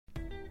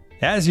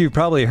As you've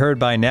probably heard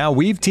by now,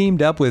 we've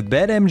teamed up with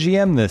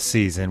BetMGM this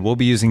season. We'll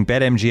be using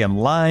BetMGM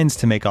lines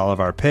to make all of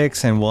our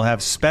picks, and we'll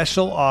have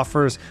special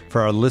offers for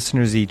our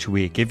listeners each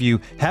week. If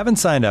you haven't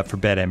signed up for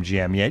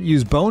BetMGM yet,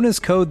 use bonus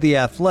code The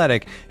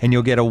Athletic, and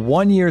you'll get a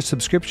 1-year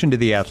subscription to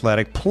The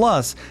Athletic,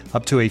 plus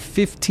up to a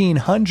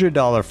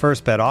 $1,500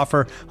 first bet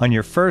offer on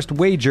your first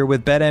wager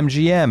with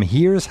BetMGM.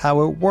 Here's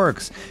how it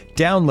works.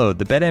 Download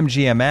the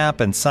BetMGM app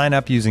and sign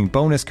up using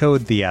bonus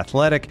code The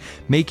Athletic.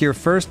 Make your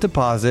first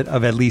deposit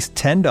of at least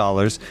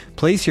 $10.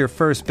 Place your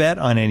first bet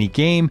on any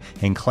game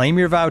and claim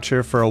your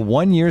voucher for a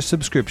 1-year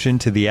subscription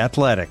to The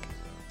Athletic.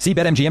 See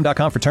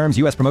BetMGM.com for terms.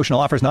 U.S. promotional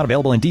offers not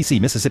available in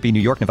D.C., Mississippi, New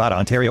York, Nevada,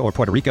 Ontario, or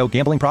Puerto Rico.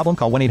 Gambling problem?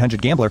 Call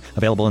 1-800-GAMBLER.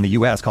 Available in the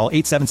U.S. Call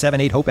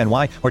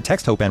 877-8-HOPE-NY or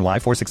text HOPE-NY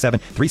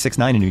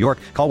 467-369 in New York.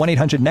 Call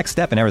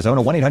 1-800-NEXT-STEP in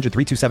Arizona.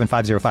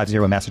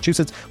 1-800-327-5050 in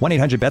Massachusetts.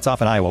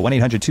 1-800-BETS-OFF in Iowa.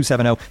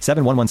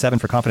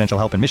 1-800-270-7117 for confidential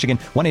help in Michigan.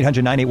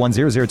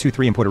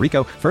 1-800-981-0023 in Puerto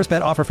Rico. First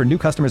bet offer for new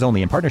customers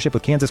only in partnership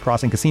with Kansas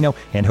Crossing Casino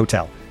and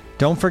Hotel.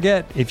 Don't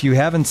forget, if you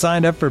haven't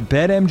signed up for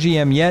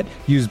BetMGM yet,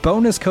 use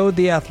bonus code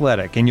The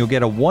Athletic, and you'll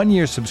get a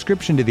 1-year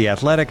subscription to The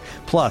Athletic,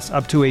 plus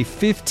up to a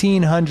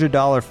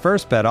 $1,500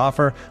 first bet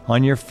offer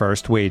on your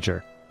first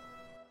wager.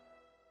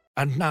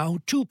 And now,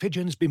 two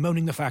pigeons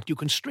bemoaning the fact you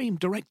can stream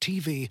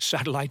DirecTV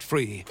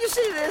satellite-free. You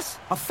see this?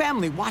 A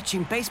family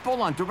watching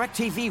baseball on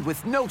DirecTV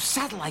with no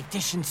satellite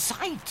dish in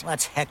sight.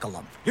 Let's heckle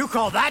them. You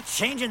call that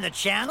changing the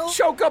channel?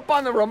 Choke up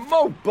on the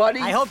remote, buddy.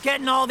 I hope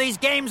getting all these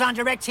games on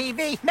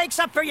DirecTV makes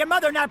up for your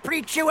mother not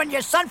pre-chewing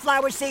your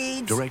sunflower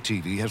seeds.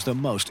 DirecTV has the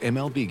most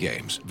MLB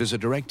games.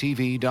 Visit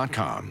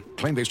DirecTV.com.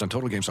 Claim based on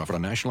total games offered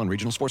on national and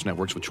regional sports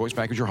networks with choice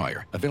package or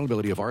higher.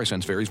 Availability of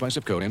RSNs varies by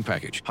zip code and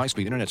package.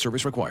 High-speed internet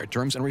service required.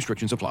 Terms and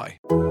restrictions apply.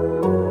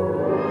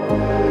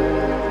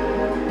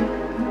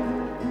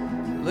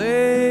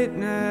 Late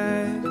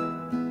night,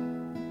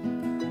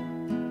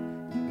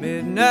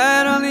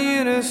 midnight on the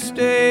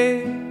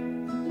interstate,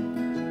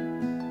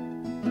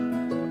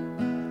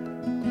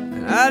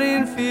 and I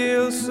didn't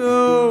feel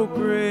so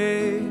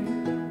great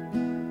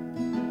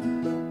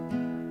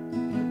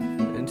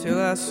until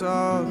I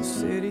saw the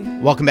city.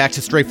 Welcome back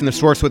to Straight from the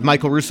Source with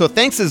Michael Russo.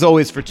 Thanks as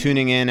always for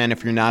tuning in, and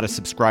if you're not a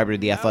subscriber to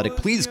The Athletic,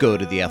 please go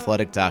to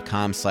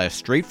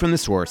theathletic.com/straight from the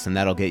source, and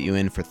that'll get you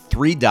in for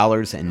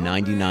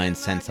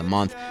 $3.99 a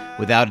month.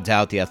 Without a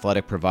doubt, The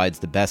Athletic provides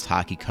the best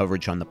hockey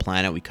coverage on the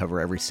planet. We cover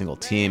every single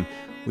team.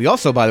 We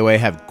also, by the way,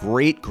 have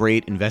great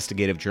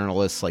investigative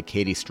journalists like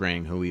Katie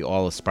String, who we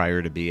all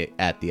aspire to be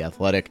at The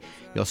Athletic.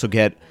 You also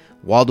get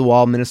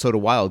wall-to-wall Minnesota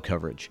Wild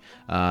coverage,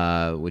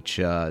 which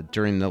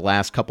during the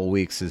last couple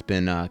weeks has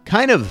been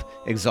kind of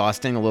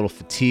exhausting, a little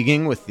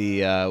fatiguing with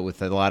a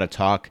lot of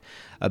talk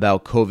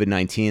about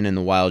COVID-19 and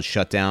the Wild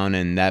shutdown.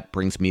 And that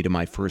brings me to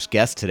my first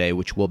guest today,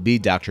 which will be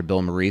Dr.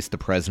 Bill Morice, the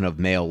president of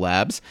Mayo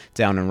Labs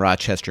down in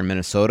Rochester,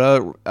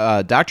 Minnesota.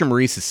 Dr.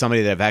 Morice is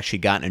somebody that I've actually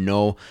gotten to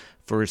know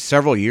for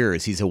several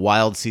years. He's a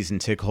Wild season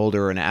ticket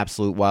holder, an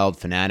absolute Wild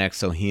fanatic.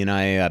 So he and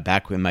I,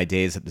 back in my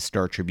days at the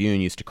Star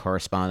Tribune, used to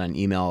correspond on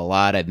email a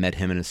lot. I've met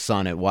him and his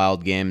son at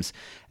Wild games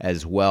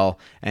as well.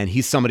 And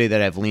he's somebody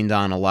that I've leaned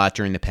on a lot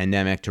during the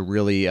pandemic to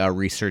really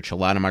research a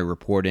lot of my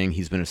reporting.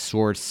 He's been a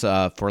source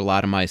for a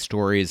lot of my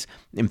stories.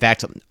 In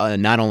fact,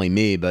 not only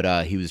me,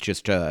 but he was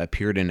just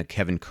appeared in a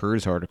Kevin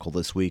Kurz article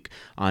this week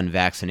on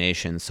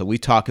vaccinations. So we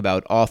talk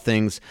about all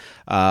things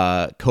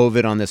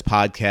COVID on this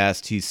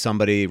podcast. He's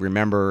somebody,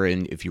 remember,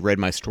 and if you read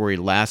my story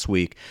last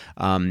week,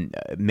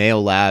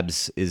 Mayo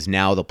Labs is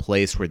now the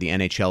place where the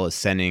NHL is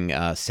sending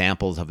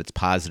samples of its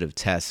positive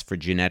tests for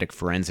genetic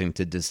forensic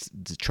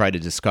to try to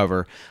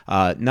discover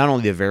not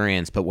only the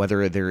variants, but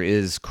whether there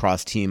is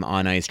cross-team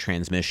on-ice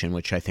transmission,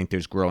 which I think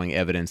there's growing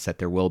evidence that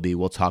there will be.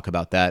 We'll talk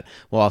about that.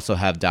 We'll also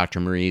have Dr.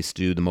 Morice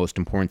do the most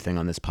important thing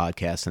on this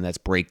podcast, and that's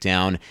break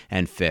down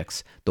and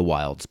fix the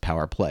Wild's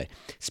power play.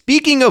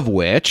 Speaking of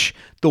which,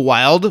 the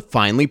Wild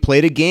finally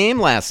played a game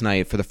last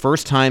night for the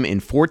first time in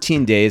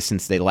 14 days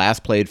since they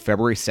last played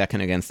February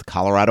 2nd against the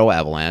Colorado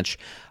Avalanche.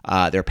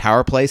 Their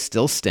power play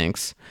still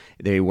stinks.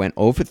 They went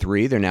 0 for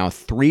 3. They're now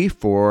 3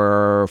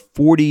 for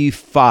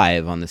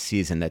 45 on the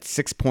season. That's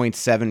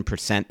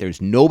 6.7%.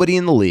 There's nobody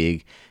in the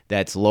league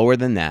that's lower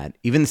than that.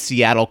 Even the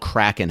Seattle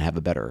Kraken have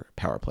a better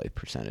power play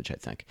percentage, I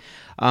think.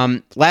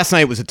 Last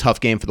night was a tough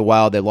game for the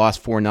Wild. They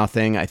lost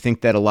 4-0. I think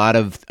that a lot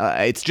of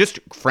it's just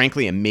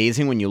frankly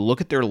amazing when you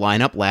look at their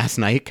lineup last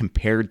night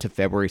compared to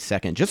February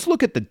 2nd. Just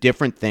look at the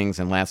different things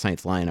in last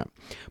night's lineup.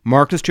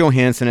 Marcus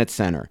Johansson at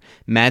center.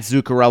 Matt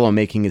Zuccarello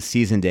making his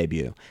season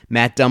debut.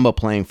 Matt Dumba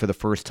playing for the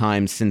first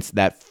time since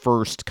that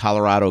first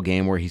Colorado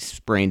game where he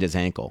sprained his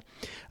ankle.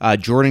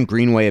 Jordan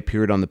Greenway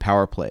appeared on the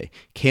power play.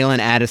 Kalen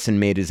Addison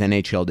made his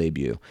NHL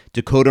debut.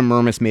 Dakota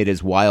Mermis made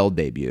his Wild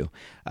debut.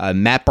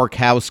 Matt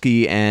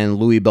Barkowski and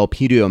Louis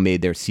Belpedio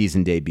made their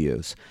season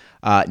debuts.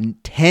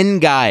 10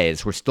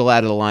 guys were still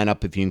out of the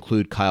lineup if you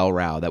include Kyle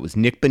Rao. That was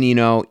Nick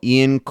Bonino,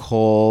 Ian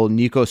Cole,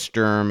 Nico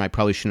Sturm. I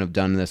probably shouldn't have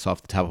done this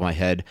off the top of my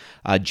head.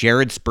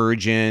 Jared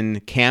Spurgeon,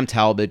 Cam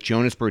Talbot,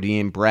 Jonas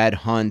Brodin, Brad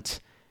Hunt,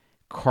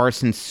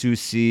 Carson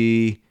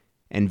Soucy,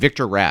 and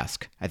Victor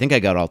Rask. I think I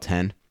got all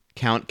 10.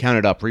 Count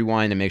it up,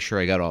 rewind, and make sure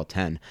I got all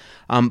 10.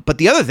 But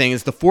the other thing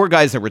is the 4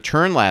 guys that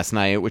returned last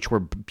night, which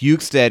were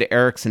Bjugstad,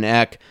 Eriksson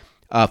Ek,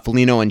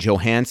 Foligno, and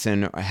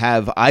Johansson,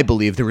 have, I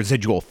believe, the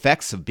residual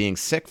effects of being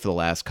sick for the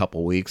last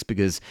couple weeks,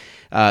 because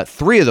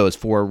 3 of those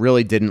 4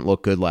 really didn't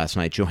look good last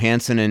night.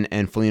 Johansson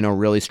and Foligno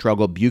really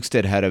struggled.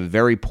 Bjugstad had a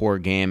very poor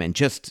game, and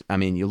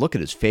you look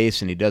at his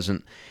face, and he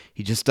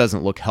just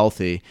doesn't look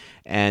healthy.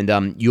 And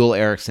Joel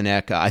Eriksson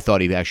Ek, I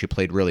thought he actually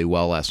played really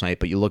well last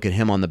night, but you look at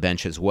him on the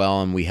bench as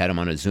well, and we had him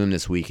on a Zoom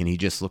this week, and he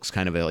just looks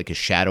kind of like a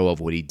shadow of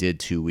what he did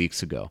 2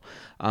 weeks ago.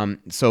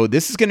 So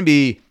this is going to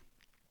be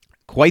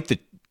quite the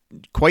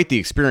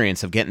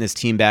experience of getting this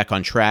team back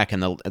on track,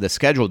 and the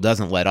schedule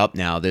doesn't let up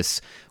now.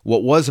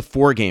 What was a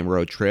 4-game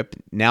road trip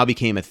now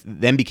became a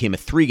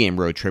 3-game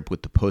road trip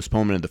with the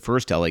postponement of the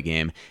first LA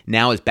game.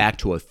 Now is back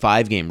to a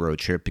 5-game road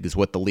trip, because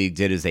what the league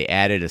did is they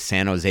added a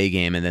San Jose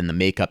game and then the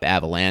makeup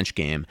Avalanche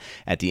game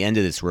at the end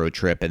of this road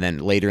trip, and then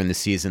later in the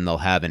season they'll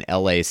have an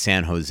LA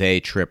San Jose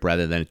trip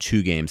rather than a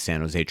 2-game San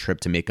Jose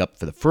trip to make up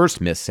for the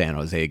first missed San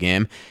Jose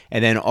game.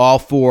 And then all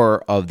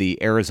 4 of the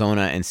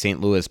Arizona and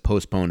St. Louis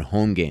postponed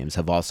home games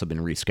have also been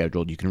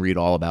rescheduled. You can read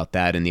all about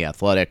that in The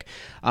Athletic.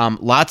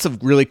 Lots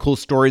of really cool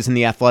stories in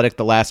The Athletic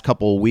the last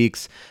couple of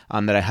weeks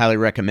that I highly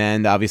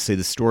recommend. Obviously,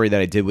 the story that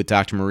I did with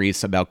Dr.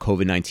 Maurice about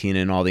COVID-19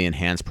 and all the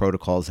enhanced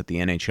protocols that the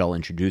NHL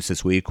introduced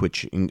this week,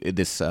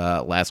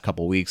 last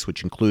couple of weeks,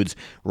 which includes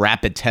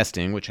rapid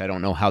testing, which I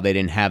don't know how they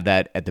didn't have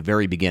that at the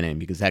very beginning,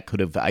 because that could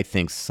have, I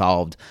think,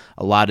 solved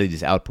a lot of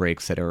these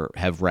outbreaks that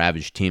have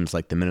ravaged teams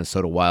like the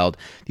Minnesota Wild.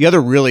 The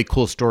other really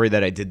cool story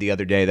that I did the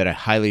other day that I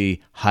highly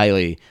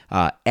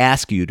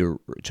ask you to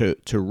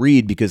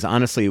read, because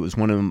honestly, it was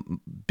one of the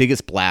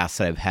biggest blasts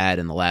that I've had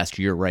in the last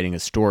year writing a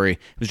story.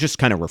 It was just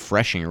kind of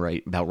refreshing,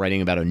 right, about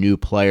writing about a new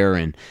player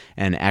and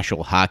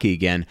actual hockey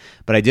again.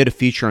 But I did a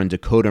feature on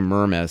Dakota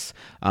Mermis,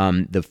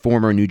 the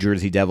former New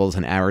Jersey Devils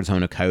and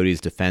Arizona Coyotes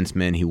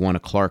defenseman. He won a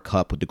Clark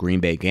Cup with the Green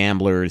Bay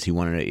Gamblers. He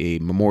won a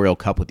Memorial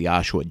Cup with the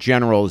Oshawa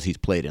Generals. He's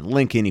played in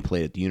Lincoln. He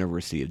played at the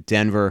University of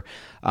Denver.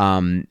 He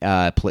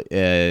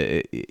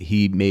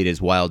made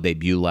his Wild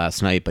debut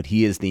last night, but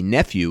he is the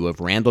nephew of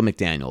Randall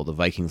McDaniel, the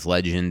Vikings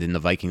legend in the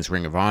Vikings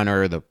Ring of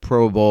Honor, the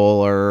Pro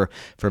Bowler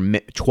for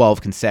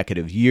 12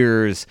 consecutive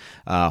years,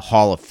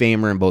 Hall of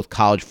Famer in both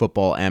college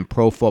football and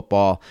pro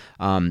football,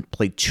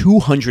 played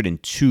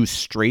 202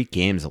 straight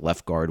games at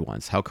left guard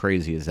once. How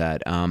crazy is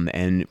that?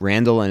 And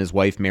Randall and his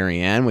wife,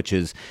 Marianne, which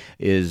is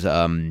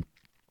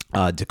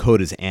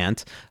Dakota's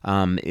aunt,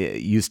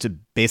 used to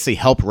basically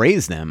help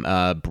raise them.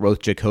 Both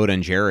Dakota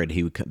and Jared,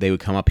 they would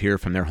come up here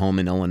from their home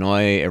in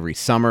Illinois every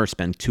summer,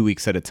 spend 2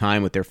 weeks at a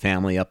time with their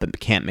family up at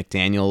Camp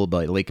McDaniel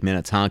by Lake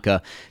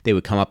Minnetonka. They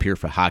would come up here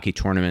for hockey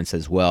tournaments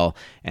as well,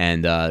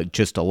 and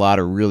just a lot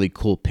of really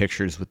cool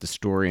pictures with the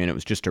story, and it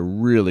was just a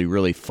really,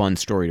 really fun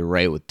story to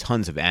write with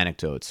tons of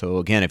anecdotes. So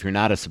again, if you're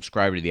not a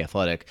subscriber to The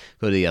Athletic,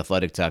 go to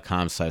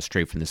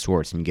theathletic.com/straight from the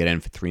source, and you get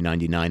in for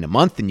 $3.99 a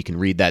month, and you can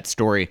read that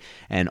story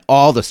and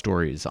all the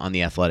stories on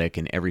The Athletic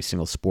in every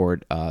single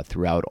sport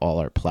throughout all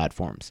our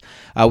platforms.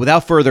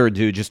 Without further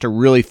ado, just a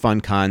really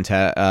fun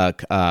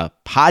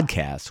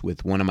podcast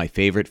with one of my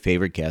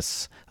favorite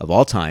guests of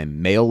all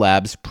time, Mayo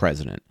Labs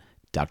president,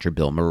 Dr.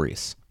 Bill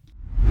Maurice.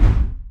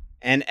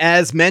 And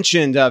as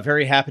mentioned,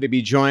 very happy to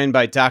be joined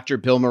by Dr.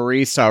 Bill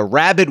Maurice, a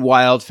rabid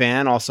Wild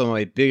fan, also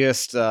my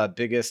biggest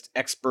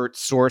expert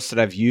source that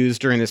I've used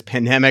during this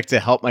pandemic to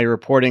help my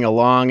reporting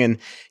along. And,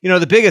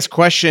 the biggest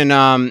question,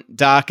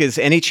 Doc, is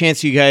any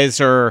chance you guys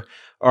are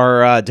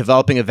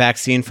developing a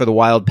vaccine for the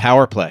Wild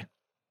power play?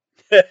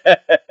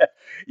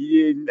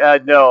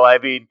 No, I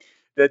mean,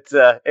 that's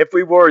if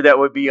we were, that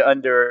would be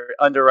under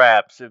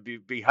wraps.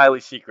 It'd be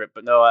highly secret.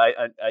 But no,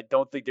 I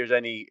don't think there's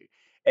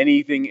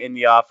anything in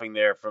the offing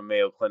there from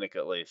Mayo Clinic,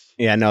 at least.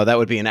 Yeah, no, that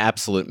would be an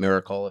absolute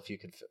miracle if you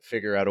could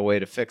figure out a way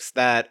to fix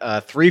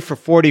that. 3 for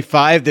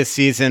 45 this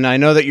season. I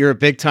know that you're a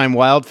big time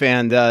Wild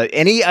fan.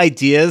 Any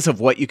ideas of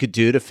what you could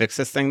do to fix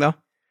this thing, though?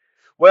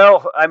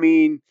 Well, I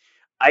mean,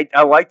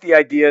 I like the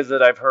ideas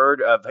that I've heard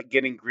of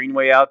getting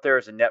Greenway out there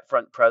as a net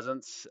front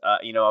presence.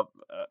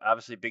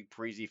 Obviously a big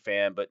Parise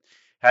fan, but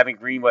having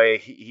Greenway,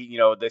 he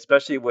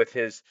especially with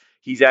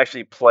he's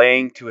actually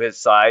playing to his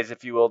size,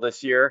 if you will,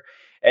 this year.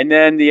 And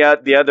then the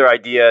other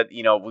idea,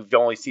 we've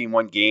only seen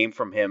one game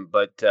from him,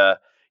 but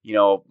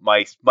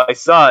my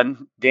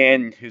son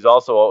Dan, who's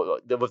also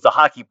was a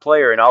hockey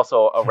player and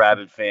also a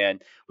rabid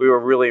fan,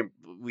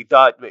 we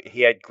thought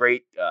he had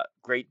great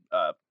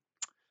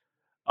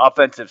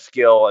offensive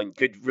skill and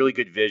really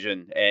good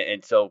vision,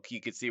 and so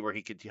you could see where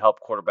he could help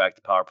quarterback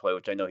the power play,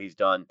 which I know he's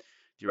done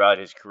throughout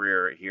his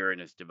career here in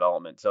his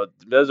development. So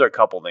those are a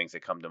couple things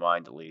that come to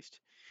mind, at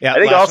least. Yeah, I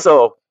think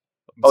also.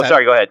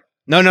 Sorry, go ahead.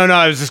 No.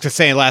 I was just gonna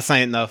say last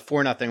night in the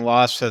 4-0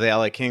 loss to the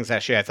LA Kings,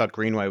 actually, I thought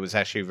Greenway was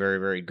actually very,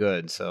 very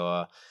good.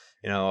 So,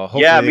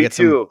 hopefully they get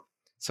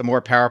some more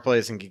power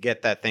plays and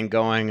get that thing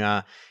going.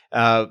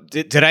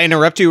 Did I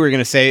interrupt you? Were you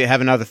going to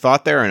have another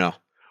thought there or no?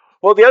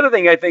 Well, the other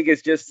thing I think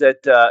is just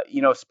that,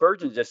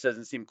 Spurgeon just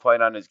doesn't seem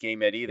quite on his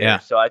game yet either. Yeah.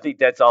 So I think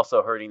that's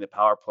also hurting the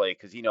power play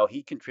because,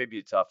 he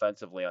contributes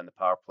offensively on the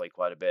power play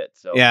quite a bit.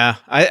 So Yeah,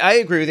 I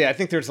agree with you. I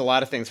think there's a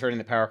lot of things hurting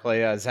the power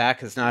play.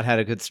 Zach has not had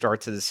a good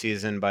start to the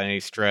season by any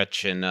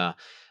stretch. And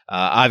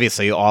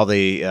obviously all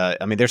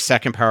their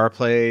second power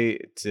play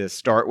to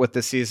start with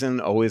the season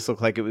always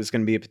looked like it was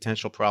going to be a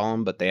potential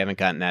problem, but they haven't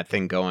gotten that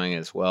thing going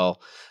as well.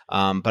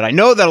 But I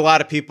know that a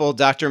lot of people,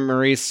 Dr.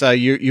 Maurice,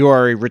 you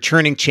are a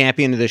returning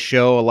champion of the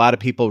show. A lot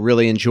of people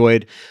really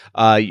enjoyed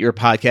your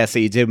podcast that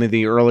you did with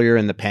me earlier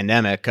in the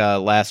pandemic,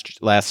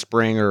 last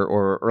spring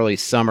or early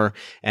summer.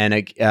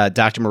 And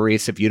Dr.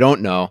 Maurice, if you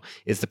don't know,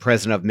 is the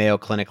president of Mayo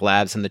Clinic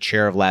Labs and the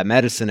chair of lab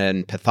medicine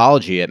and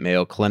pathology at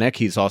Mayo Clinic.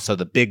 He's also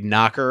the big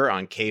knocker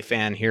on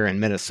KFan here in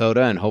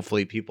Minnesota, and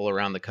hopefully people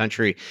around the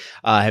country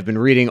have been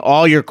reading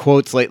all your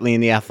quotes lately in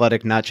The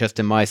Athletic, not just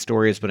in my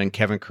stories, but in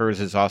Kevin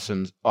Kurz's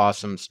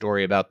awesome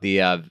story about the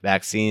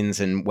vaccines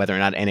and whether or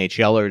not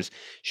NHLers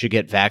should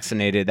get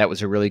vaccinated. That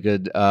was a really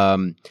good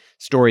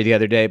story the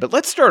other day. But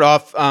let's start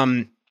off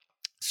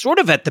sort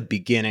of at the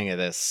beginning of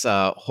this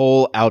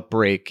whole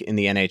outbreak in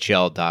the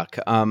NHL, Doc.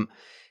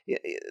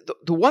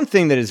 The one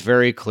thing that is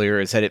very clear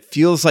is that it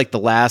feels like the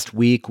last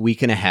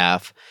week and a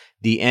half,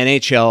 the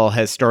NHL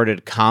has started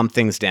to calm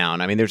things down.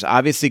 I mean, there's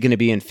obviously going to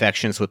be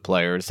infections with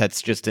players. That's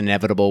just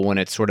inevitable when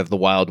it's sort of the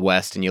Wild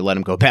West and you let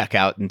them go back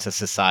out into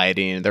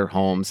society and their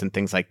homes and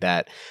things like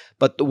that.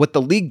 But what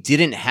the league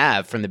didn't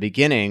have from the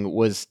beginning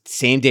was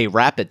same-day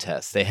rapid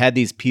tests. They had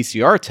these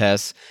PCR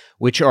tests,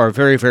 which are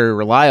very, very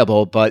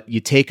reliable, but you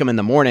take them in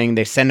the morning,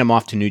 they send them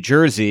off to New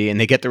Jersey, and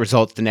they get the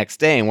results the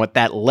next day. And what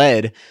that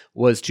led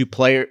was to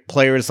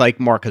players like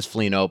Marcus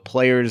Foligno,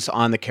 players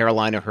on the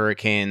Carolina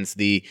Hurricanes,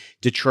 the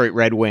Detroit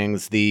Red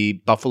Wings,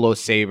 the Buffalo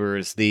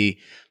Sabres, the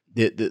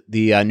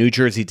New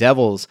Jersey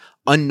Devils,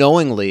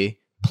 unknowingly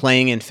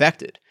playing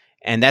infected.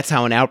 And that's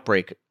how an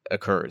outbreak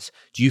occurs.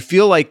 Do you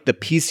feel like the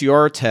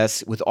PCR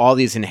tests with all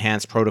these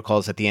enhanced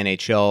protocols that the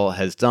NHL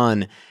has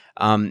done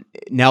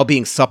now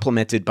being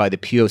supplemented by the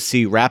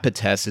POC rapid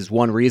test is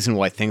one reason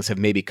why things have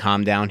maybe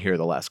calmed down here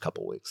the last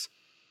couple of weeks?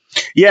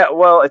 Yeah,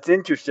 well, it's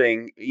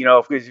interesting,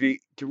 because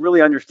to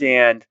really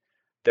understand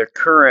their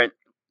current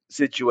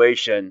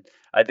situation,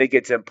 I think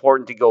it's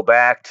important to go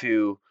back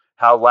to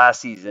how last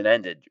season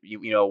ended,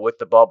 with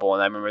the bubble.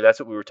 And I remember that's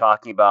what we were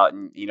talking about.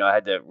 And, I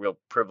had the real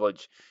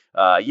privilege.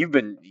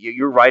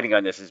 Your writing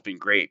on this has been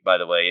great, by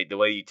the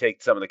way you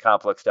take some of the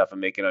complex stuff and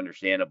make it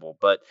understandable.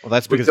 But well,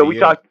 that's because we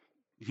talked.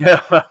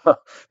 Yeah,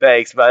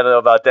 thanks. But I don't know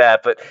about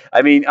that. But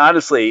I mean,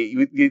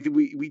 honestly,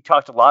 we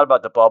talked a lot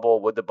about the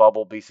bubble. Would the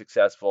bubble be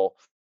successful?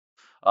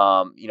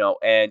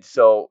 And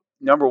so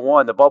number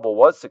one, the bubble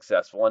was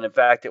successful. And in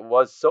fact, it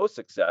was so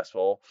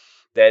successful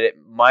that it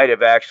might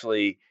have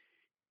actually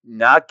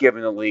not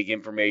given the league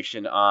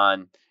information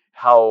on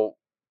how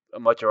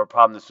much of a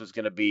problem this was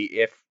going to be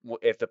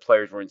if the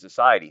players were in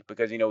society,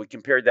 because we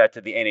compared that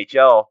to the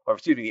NHL, or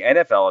excuse me, the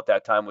NFL at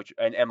that time,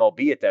 and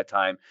MLB at that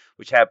time,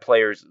 which had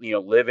players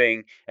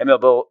living.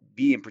 MLB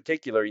in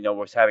particular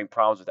was having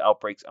problems with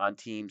outbreaks on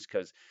teams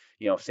because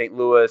St.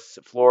 Louis,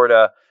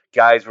 Florida,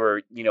 guys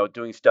were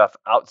doing stuff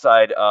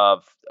outside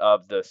of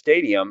the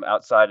stadium,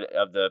 outside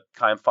of the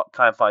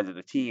confines of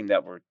the team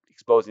that were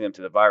exposing them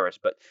to the virus.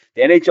 But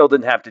the NHL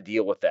didn't have to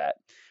deal with that,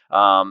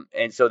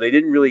 and so they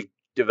didn't really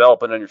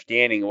develop an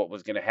understanding of what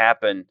was going to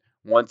happen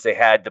once they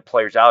had the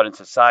players out in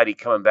society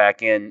coming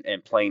back in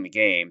and playing the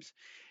games.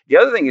 The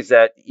other thing is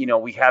that,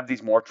 we have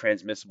these more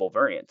transmissible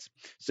variants.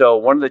 So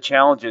one of the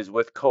challenges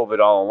with COVID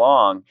all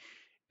along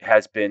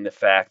has been the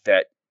fact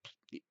that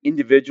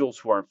individuals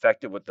who are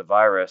infected with the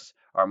virus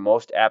are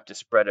most apt to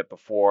spread it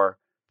before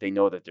they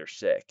know that they're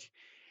sick.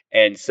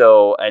 And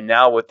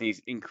now with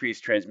these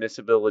increased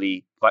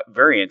transmissibility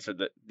variants of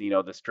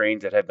the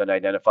strains that have been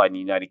identified in the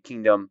United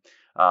Kingdom,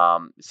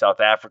 South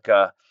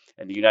Africa,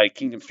 and the United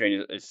Kingdom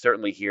strain is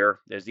certainly here.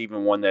 There's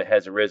even one that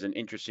has arisen,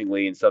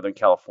 interestingly, in Southern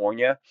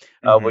California,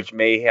 which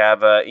may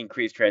have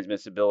increased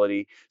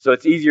transmissibility. So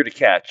it's easier to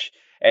catch.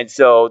 And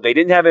so they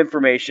didn't have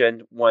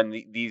information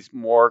when these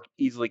more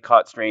easily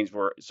caught strains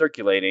were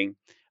circulating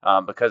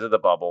because of the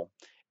bubble.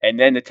 And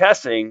then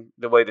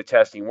the way the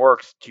testing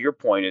works, to your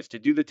point, is to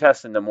do the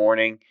test in the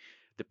morning.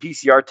 The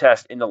PCR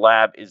test in the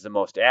lab is the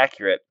most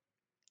accurate,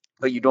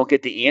 but you don't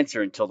get the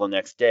answer until the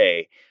next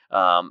day.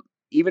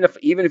 Even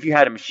if you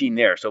had a machine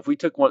there. So if we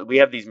took one, we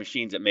have these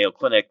machines at Mayo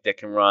Clinic that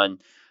can run,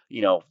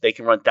 they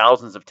can run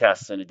thousands of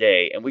tests in a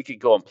day, and we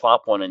could go and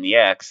plop one in the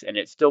X, and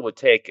it still would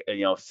take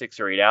 6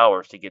 or 8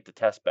 hours to get the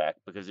test back,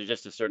 because there's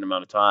just a certain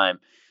amount of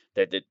time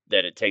that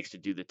it takes to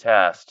do the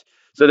test.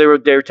 So they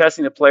were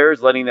testing the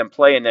players, letting them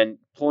play, and then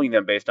pulling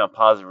them based on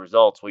positive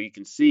results. Well, you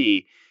can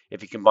see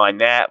if you combine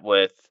that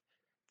with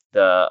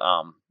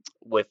the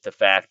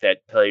fact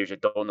that players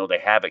that don't know they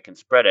have it can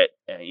spread it,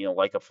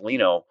 like a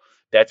Foligno,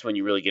 that's when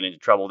you really get into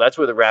trouble. That's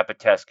where the rapid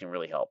test can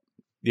really help.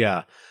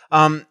 Yeah.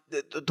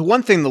 The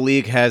one thing the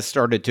league has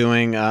started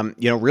doing,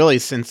 really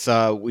since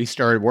we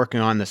started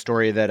working on the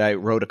story that I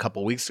wrote a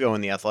couple weeks ago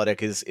in The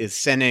Athletic, is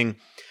sending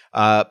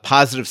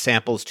positive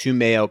samples to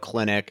Mayo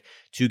Clinic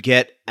to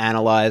get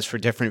analyzed for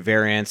different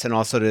variants, and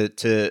also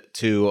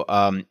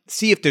to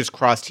see if there's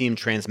cross-team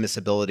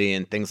transmissibility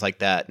and things like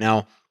that.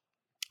 Now,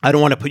 I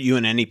don't want to put you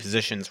in any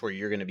positions where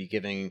you're going to be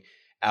giving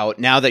out,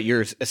 now that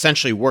you're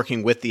essentially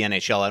working with the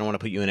NHL, I don't want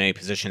to put you in any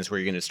positions where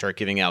you're going to start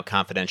giving out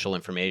confidential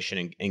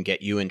information and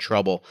get you in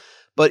trouble.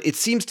 But it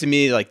seems to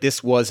me like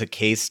this was a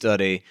case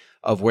study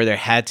of where there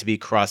had to be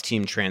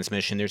cross-team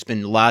transmission. There's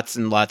been lots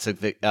and lots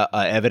of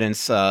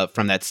evidence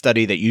from that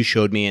study that you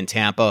showed me in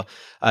Tampa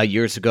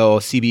years ago.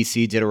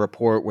 CBC did a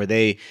report where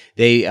they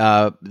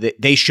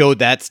showed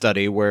that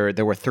study where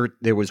there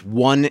was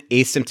one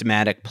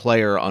asymptomatic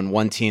player on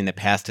one team that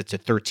passed it to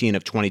 13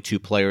 of 22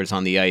 players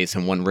on the ice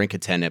and one rink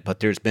attendant.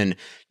 But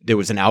there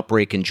was an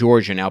outbreak in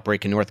Georgia, an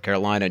outbreak in North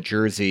Carolina,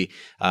 Jersey,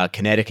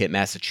 Connecticut,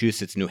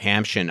 Massachusetts, New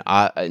Hampshire,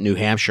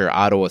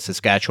 Ottawa,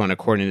 Saskatchewan,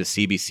 according to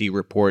the CBC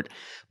report.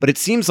 But it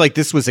seems like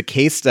this was a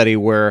case study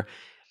where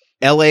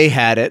LA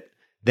had it.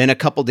 Then a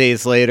couple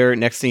days later,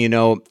 next thing you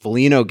know,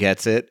 Foligno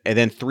gets it. And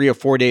then 3 or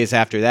 4 days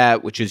after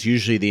that, which is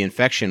usually the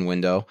infection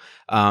window,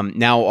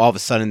 now all of a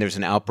sudden there's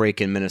an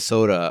outbreak in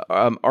Minnesota.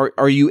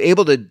 Are you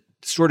able to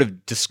sort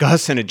of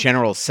discuss in a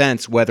general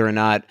sense whether or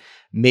not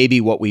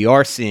maybe what we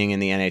are seeing in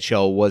the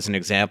NHL was an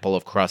example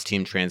of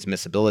cross-team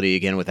transmissibility,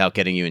 again, without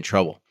getting you in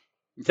trouble?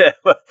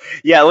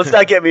 Yeah, let's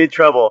not get me in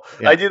trouble.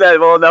 Yeah. I do that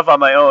well enough on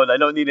my own. I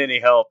don't need any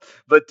help.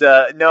 But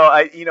no,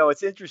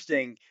 it's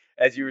interesting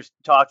as you were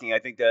talking. I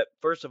think that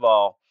first of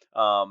all,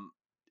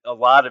 a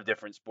lot of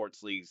different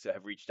sports leagues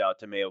have reached out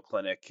to Mayo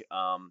Clinic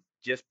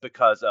just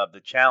because of the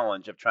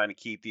challenge of trying to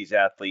keep these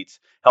athletes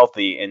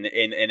healthy in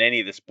any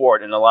of the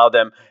sport and allow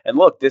them. And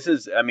look, this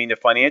is, the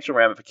financial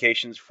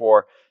ramifications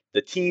for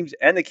the teams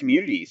and the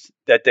communities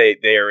that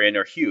they are in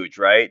are huge,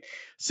 right?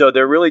 So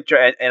they're really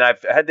trying, and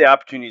I've had the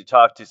opportunity to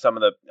talk to some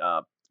of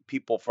the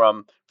people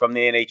from the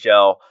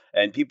NHL,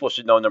 and people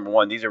should know, number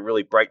one, these are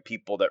really bright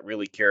people that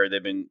really care.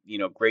 They've been,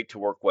 great to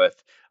work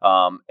with,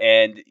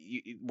 and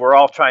we're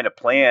all trying to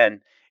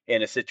plan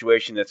in a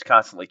situation that's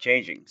constantly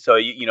changing. So,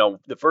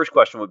 the first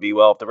question would be,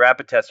 well, if the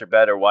rapid tests are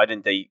better, why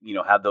didn't they,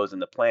 have those in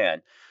the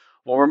plan?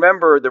 Well,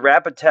 remember the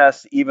rapid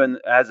tests, even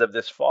as of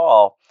this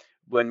fall,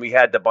 when we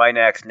had the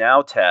Binax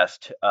Now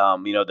test,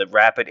 the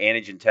rapid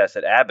antigen test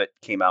that Abbott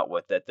came out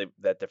with that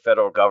the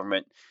federal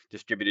government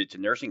distributed to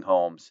nursing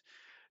homes,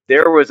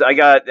 I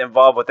got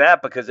involved with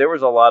that because there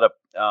was a lot of,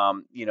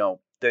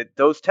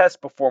 those tests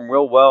perform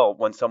real well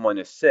when someone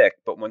is sick,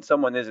 but when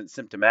someone isn't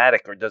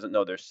symptomatic or doesn't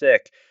know they're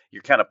sick,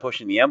 you're kind of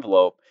pushing the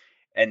envelope,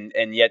 and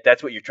yet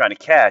that's what you're trying to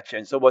catch.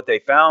 And so what they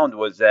found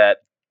was that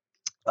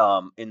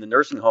in the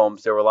nursing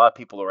homes, there were a lot of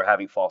people who were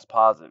having false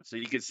positives. So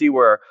you could see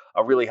where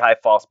a really high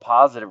false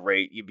positive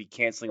rate, you'd be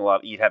canceling a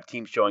lot. You'd have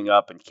teams showing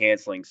up and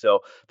canceling. So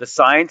the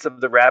science of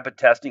the rapid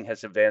testing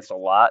has advanced a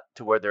lot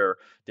to where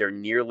they're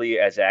nearly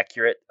as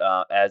accurate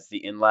as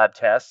the in-lab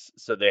tests.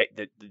 So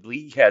the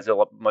league has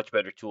a much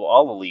better tool.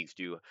 All the leagues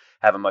do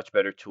have a much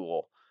better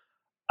tool.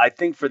 I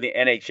think for the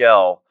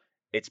NHL,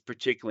 it's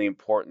particularly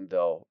important,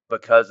 though,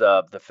 because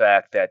of the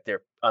fact that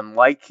they're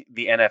unlike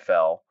the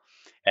NFL,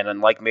 and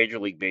unlike Major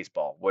League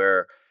Baseball,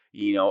 where,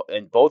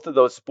 in both of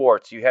those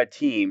sports, you had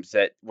teams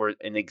that were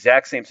in the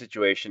exact same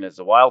situation as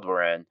the Wild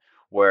were in,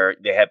 where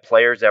they had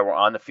players that were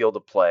on the field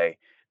of play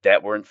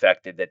that were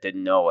infected that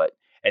didn't know it.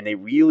 And they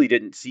really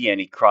didn't see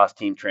any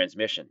cross-team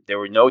transmission. There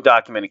were no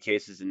documented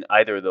cases in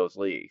either of those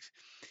leagues.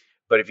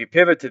 But if you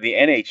pivot to the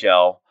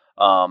NHL,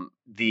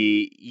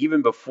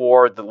 even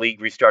before the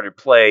league restarted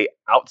play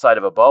outside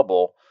of a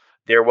bubble,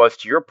 there was,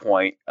 to your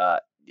point,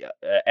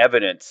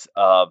 evidence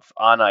of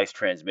on-ice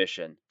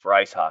transmission for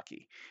ice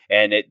hockey,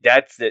 and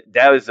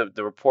that was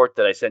the report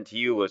that I sent to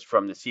you was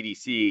from the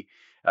CDC,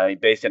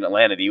 based in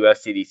Atlanta. The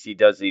U.S. CDC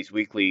does these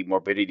weekly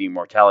morbidity and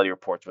mortality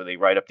reports where they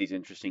write up these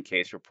interesting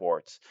case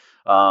reports,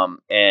 but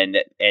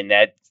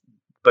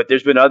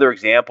there's been other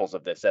examples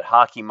of this that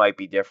hockey might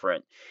be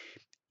different.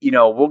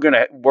 We're going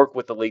to work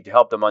with the league to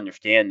help them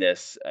understand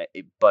this,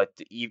 but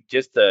if you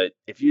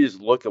just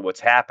look at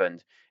what's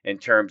happened in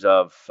terms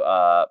of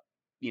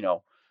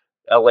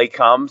LA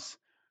comes,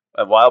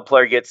 a Wild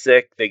player gets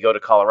sick, they go to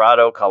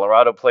Colorado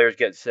players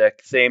get sick,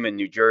 same in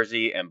New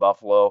Jersey and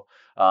Buffalo.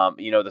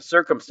 The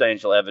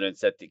circumstantial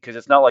evidence that, because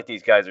it's not like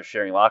these guys are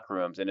sharing locker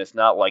rooms, and it's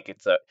not like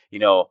it's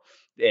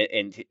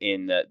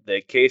in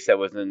the case that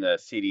was in the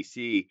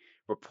CDC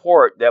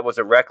report, that was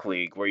a rec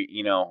league where,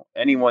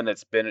 anyone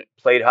that's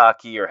played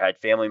hockey or had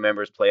family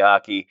members play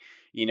hockey,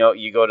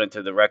 you go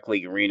into the rec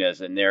league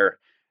arenas and they're,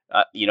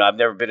 I've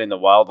never been in the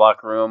Wild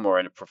locker room or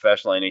in a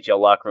professional NHL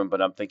locker room,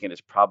 but I'm thinking it's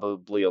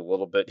probably a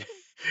little bit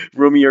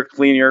roomier,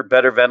 cleaner,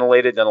 better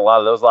ventilated than a lot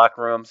of those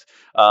locker rooms.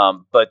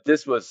 But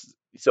this was,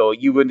 so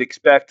you wouldn't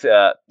expect,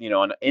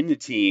 within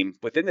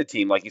the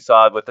team, like you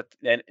saw with the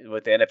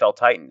NFL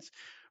Titans,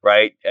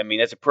 right?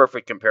 That's a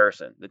perfect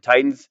comparison. The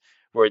Titans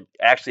were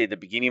actually at the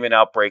beginning of an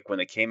outbreak when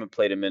they came and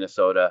played in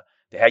Minnesota.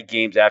 They had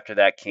games after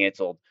that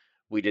canceled.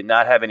 We did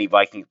not have any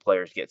Vikings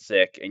players get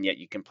sick, and yet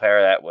you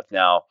compare that with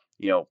now,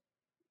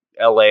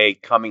 LA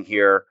coming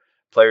here,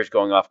 players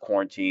going off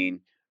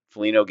quarantine,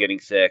 Foligno getting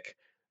sick,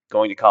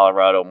 going to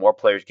Colorado, more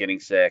players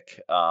getting sick,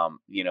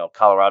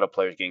 Colorado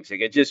players getting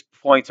sick. It just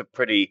points a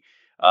pretty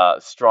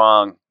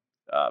strong,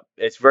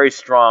 it's very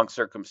strong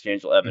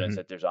circumstantial evidence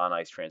that there's on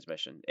ice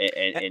transmission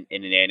in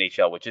an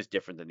NHL, which is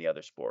different than the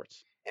other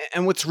sports.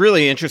 And what's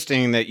really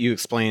interesting that you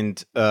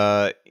explained,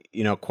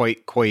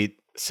 quite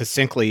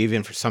succinctly,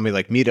 even for somebody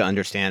like me to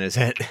understand, is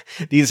that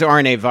these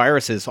RNA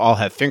viruses all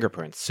have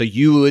fingerprints. So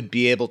you would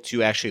be able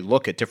to actually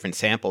look at different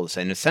samples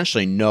and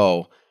essentially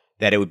know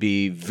that it would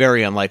be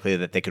very unlikely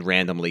that they could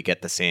randomly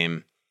get the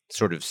same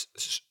sort of,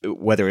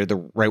 whether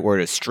the right word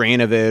is strain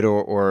of it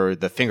or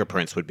the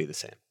fingerprints would be the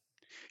same.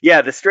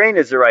 Yeah, the strain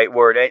is the right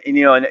word.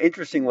 And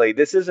interestingly,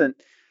 this isn't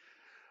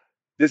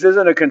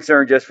a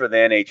concern just for the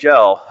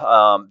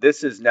NHL.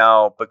 This is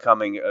now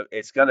becoming,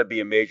 it's going to be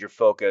a major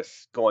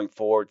focus going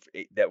forward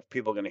that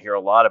people are going to hear a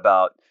lot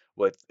about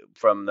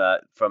from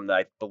the,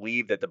 I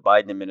believe that the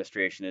Biden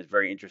administration is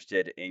very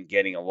interested in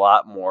getting a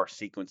lot more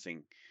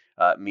sequencing,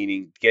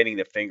 meaning getting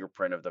the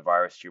fingerprint of the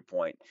virus, to your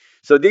point.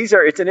 So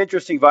it's an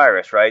interesting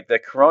virus, right? The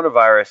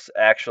coronavirus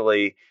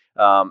actually,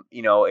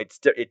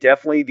 it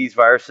definitely, these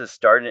viruses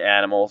start in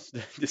animals,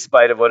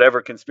 despite of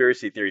whatever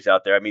conspiracy theories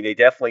out there. I mean,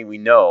 we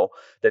know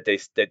that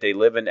they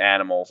live in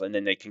animals and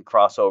then they can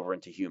cross over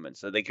into humans.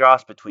 So they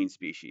cross between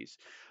species.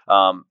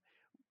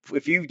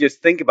 If you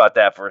just think about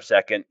that for a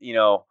second,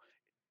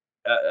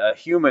 a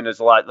human is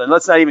a lot. And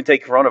let's not even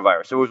take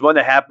coronavirus. There was one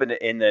that happened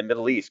in the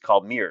Middle East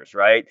called MERS,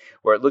 right,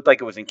 where it looked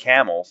like it was in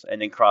camels and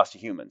then crossed to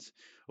humans.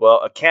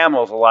 Well, a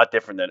camel is a lot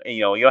different than,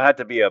 you don't have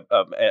to be a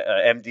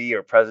MD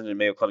or president of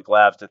Mayo Clinic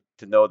Labs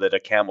to know that a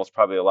camel is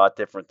probably a lot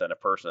different than a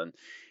person.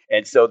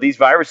 And so these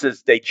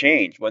viruses, they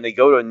change. When they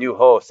go to a new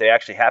host, they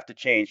actually have to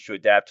change to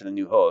adapt to the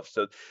new host.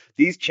 So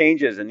these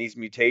changes and these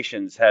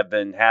mutations have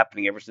been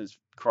happening ever since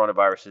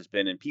coronavirus has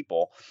been in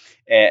people,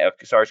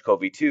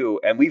 SARS-CoV-2,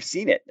 and we've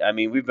seen it. I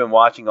mean, we've been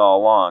watching all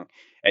along.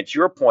 And to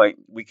your point,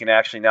 we can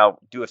actually now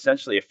do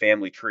essentially a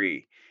family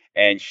tree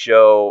and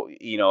show,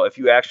 if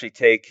you actually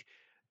take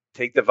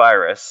the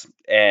virus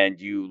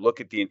and you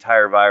look at the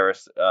entire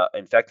virus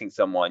infecting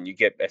someone, you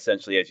get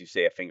essentially, as you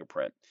say, a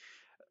fingerprint.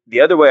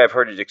 The other way I've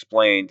heard it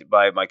explained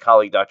by my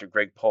colleague, Dr.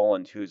 Greg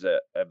Poland, who's a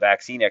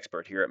vaccine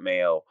expert here at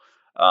Mayo,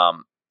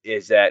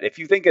 is that if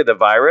you think of the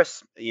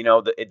virus, the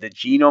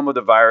genome of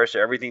the virus,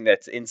 or everything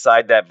that's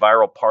inside that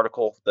viral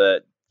particle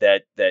that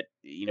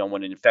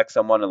when it infects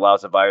someone,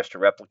 allows the virus to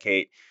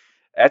replicate,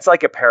 that's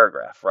like a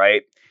paragraph,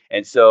 right?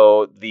 And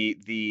so the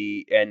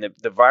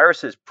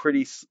virus is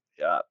pretty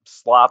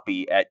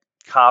sloppy at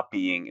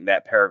copying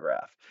that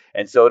paragraph.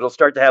 And so it'll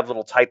start to have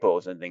little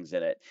typos and things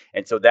in it.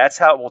 And so that's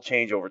how it will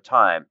change over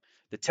time.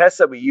 The tests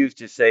that we use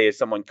to say is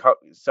someone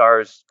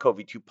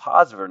SARS-CoV-2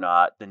 positive or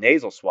not, the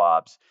nasal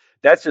swabs,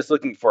 that's just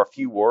looking for a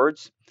few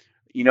words,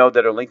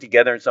 that are linked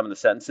together in some of the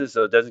sentences.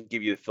 So it doesn't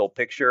give you the full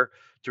picture.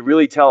 To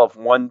really tell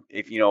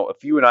if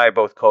you and I are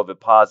both COVID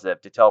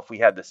positive, to tell if we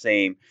have the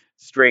same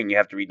strain, you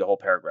have to read the whole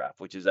paragraph,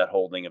 which is that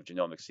whole thing of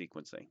genomic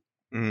sequencing.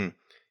 Mm.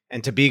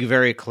 And to be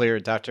very clear,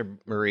 Dr.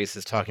 Maurice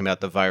is talking about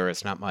the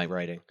virus, not my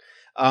writing.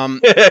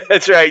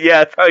 That's right.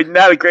 Yeah, probably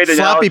not a great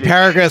analogy. Sloppy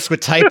paragraphs with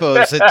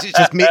typos. It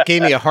just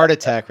gave me a heart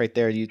attack right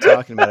there. You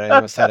talking about it? I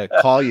almost had to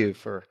call you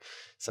for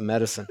some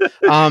medicine.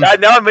 Now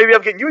maybe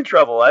I'm getting you in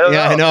trouble. I don't know.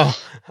 Yeah,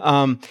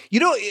 I know.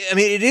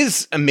 It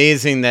is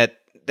amazing that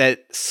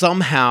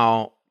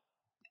somehow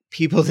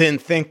people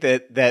didn't think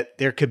that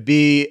there could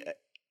be,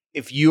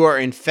 if you are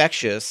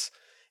infectious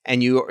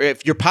and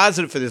if you're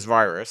positive for this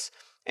virus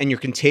and you're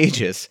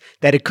contagious,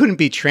 that it couldn't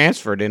be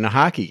transferred in a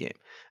hockey game.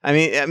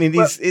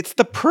 It's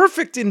the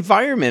perfect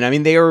environment. I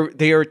mean, they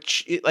are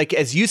like,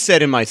 as you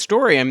said in my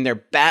story, I mean, they're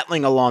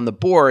battling along the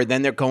board.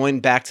 Then they're going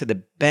back to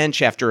the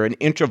bench after an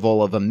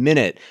interval of a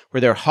minute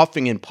where they're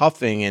huffing and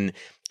puffing and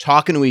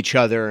talking to each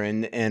other,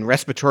 and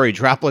respiratory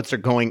droplets are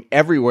going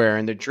everywhere,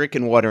 and they're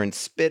drinking water and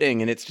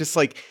spitting. And it's just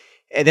like,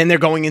 and then they're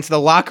going into the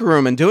locker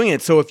room and doing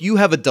it. So if you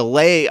have a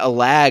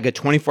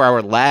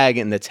 24-hour lag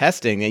in the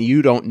testing, and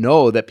you don't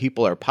know that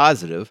people are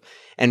positive,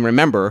 and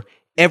remember,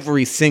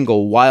 every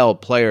single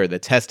Wild player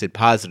that tested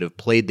positive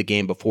played the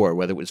game before,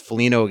 whether it was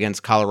Foligno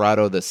against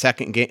Colorado, the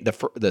second game,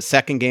 the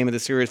second game of the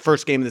series,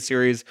 first game of the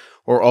series,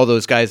 or all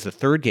those guys, the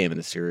third game of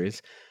the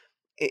series.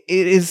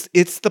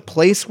 It's the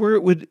place where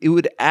it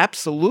would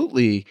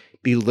absolutely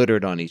be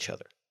littered on each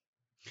other.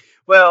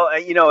 Well,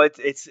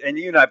 it's and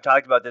you and I've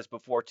talked about this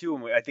before too,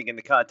 and I think in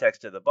the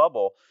context of the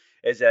bubble,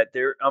 is that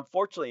there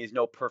unfortunately is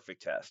no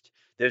perfect test.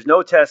 There's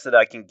no test that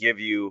I can give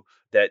you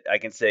that I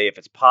can say if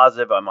it's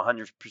positive, I'm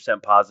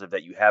 100% positive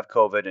that you have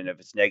COVID, and if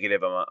it's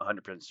negative, I'm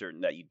 100%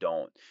 certain that you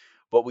don't.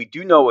 But we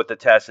do know with the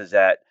test is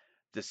that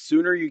the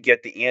sooner you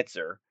get the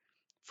answer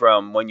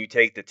from when you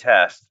take the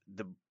test,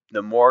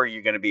 the more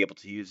you're going to be able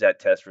to use that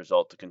test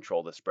result to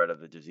control the spread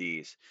of the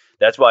disease.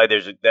 That's why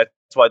there's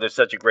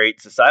such a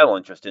great societal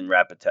interest in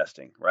rapid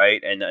testing,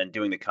 right? And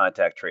doing the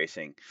contact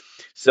tracing.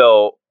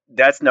 So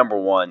that's number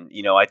one.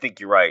 I think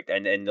you're right.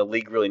 And the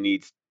league really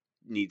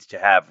needs to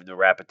have the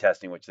rapid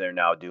testing, which they're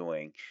now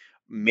doing,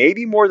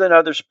 maybe more than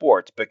other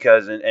sports,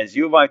 because as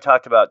you and I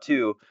talked about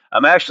too,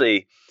 I'm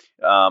actually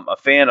a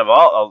fan of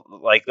all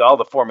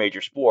the four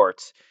major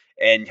sports,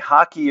 and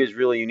hockey is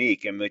really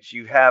unique in which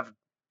you have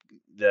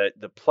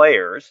the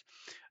players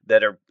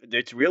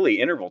it's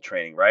really interval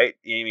training, right?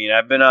 I mean,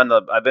 I've been on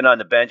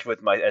the bench with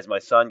as my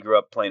son grew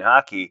up playing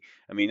hockey.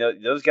 I mean,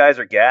 those guys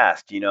are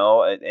gassed,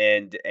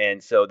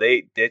 and so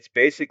it's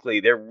basically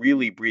they're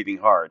really breathing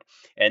hard,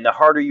 and the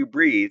harder you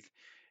breathe,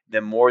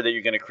 the more that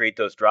you're going to create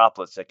those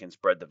droplets that can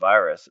spread the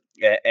virus.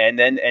 And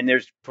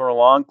there's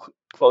prolonged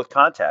close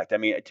contact. I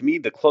mean, to me,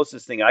 the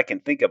closest thing I can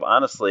think of,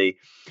 honestly,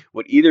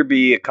 would either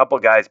be a couple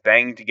guys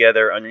banging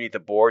together underneath the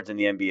boards in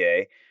the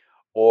NBA,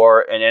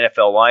 or an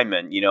NFL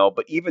lineman,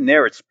 but even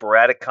there, it's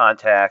sporadic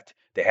contact.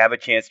 They have a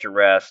chance to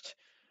rest,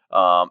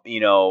 at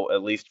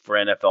least for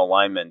NFL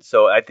linemen.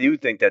 So I do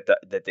think that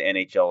the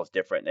NHL is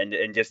different,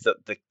 and just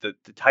the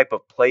type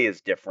of play is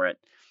different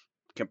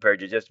compared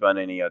to just about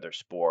any other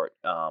sport.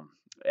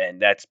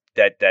 And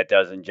that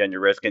does engender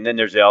risk. And then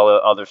there's all the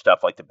other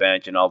stuff like the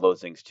bench and all those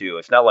things too.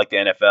 It's not like the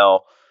NFL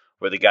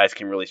where the guys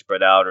can really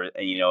spread out, or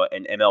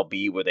and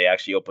MLB where they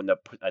actually opened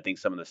up, I think,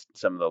 some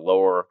of the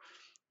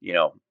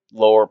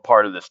lower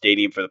part of the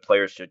stadium for the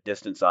players to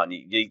distance on.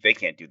 They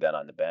can't do that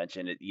on the bench,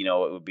 and it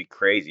would be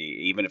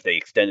crazy. Even if they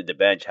extended the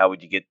bench, how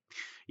would you get,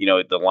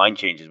 the line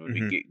changes would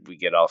we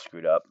get all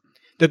screwed up.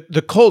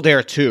 The cold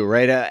air too,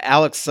 right?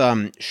 Alex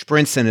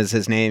Sprinson is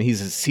his name.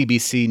 He's a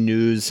CBC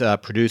News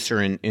producer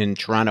in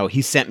Toronto.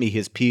 He sent me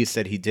his piece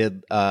that he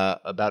did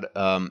about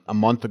a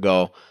month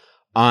ago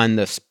on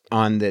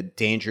the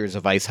dangers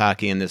of ice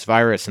hockey and this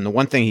virus. And the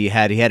one thing he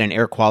had an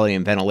air quality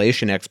and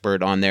ventilation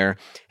expert on there,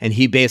 and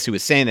he basically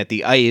was saying that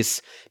the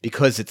ice,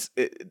 because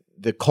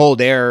the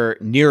cold air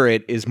near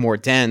it is more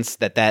dense,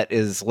 that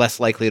is less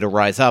likely to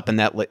rise up, and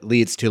that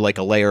leads to like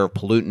a layer of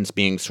pollutants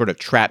being sort of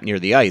trapped near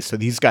the ice. So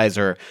these guys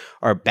are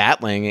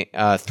battling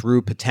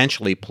through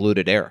potentially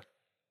polluted air.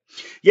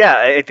 Yeah,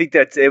 I think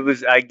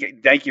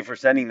thank you for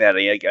sending that.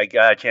 I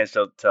got a chance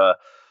to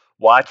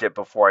watch it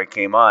before I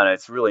came on.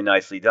 It's really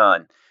nicely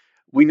done.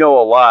 We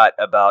know a lot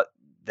about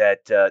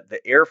that.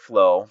 The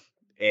airflow,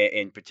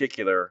 in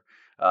particular,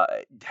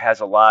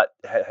 has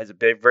a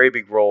very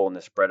big role in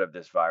the spread of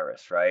this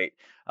virus, right?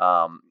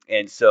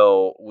 And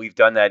so we've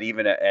done that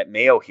even at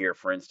Mayo here,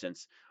 for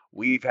instance.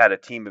 We've had a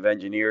team of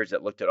engineers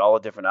that looked at all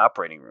the different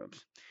operating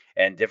rooms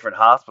and different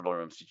hospital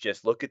rooms to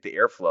just look at the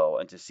airflow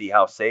and to see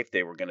how safe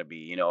they were going to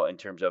be, in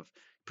terms of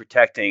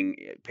protecting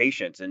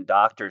patients and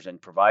doctors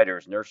and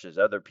providers, nurses,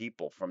 other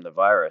people from the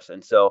virus.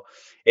 And so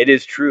it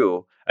is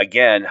true.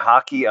 Again,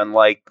 hockey,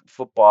 unlike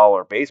football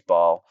or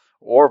baseball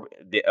or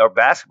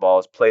basketball,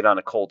 is played on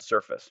a cold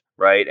surface,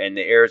 right? And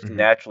the air is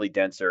naturally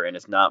denser and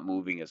it's not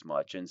moving as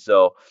much. And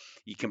so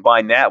you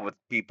combine that with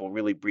people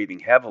really breathing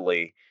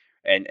heavily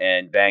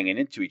and banging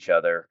into each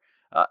other,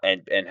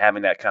 and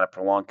having that kind of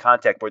prolonged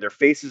contact where their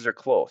faces are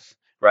close.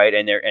 Right,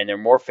 and they're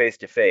more face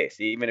to face.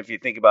 Even if you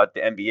think about the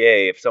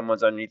NBA, if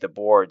someone's underneath the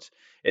boards,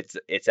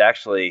 it's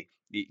actually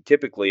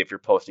typically, if you're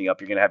posting up,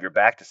 you're going to have your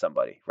back to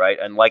somebody, right?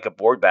 Unlike a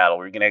board battle,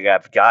 where you're going to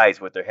have guys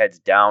with their heads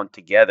down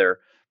together,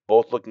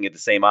 both looking at the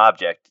same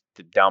object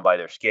down by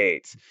their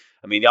skates.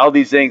 I mean, all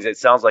these things, it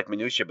sounds like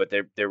minutia, but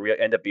they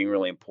end up being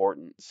really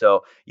important.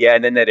 So yeah,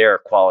 and then that air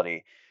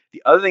quality.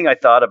 The other thing I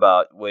thought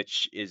about,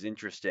 which is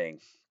interesting,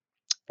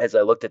 as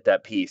I looked at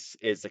that piece,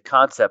 is the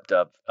concept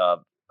of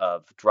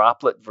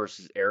droplet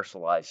versus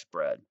aerosolized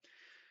spread.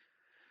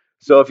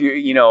 So if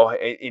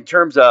in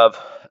terms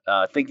of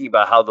thinking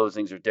about how those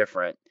things are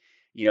different,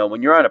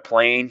 when you're on a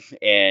plane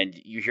and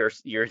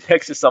you're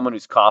next to someone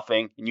who's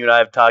coughing, and you and I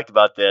have talked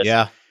about this.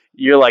 Yeah.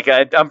 You're like,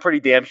 I'm pretty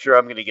damn sure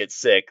I'm going to get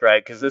sick,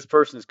 right? Because this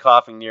person's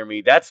coughing near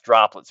me. That's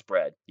droplet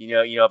spread.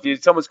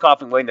 If someone's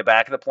coughing way in the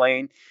back of the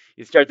plane,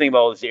 you start thinking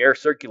about, the air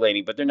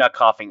circulating, but they're not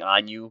coughing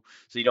on you,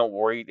 so you don't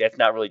worry. That's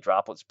not really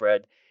droplet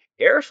spread.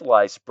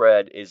 Aerosolized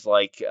spread is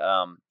like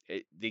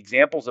the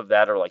examples of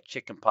that are like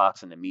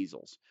chickenpox and the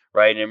measles,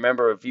 right? And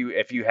remember,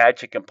 if you had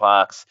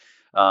chickenpox,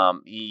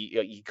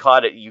 you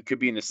caught it, you could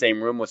be in the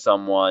same room with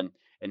someone,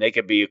 and they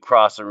could be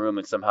across the room,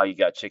 and somehow you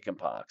got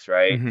chickenpox,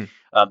 right?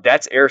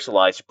 That's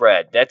aerosolized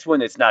spread. That's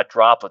when it's not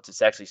droplets;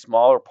 it's actually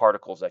smaller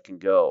particles that can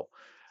go.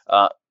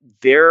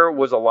 There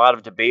was a lot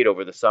of debate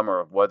over the summer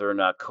of whether or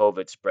not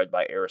COVID spread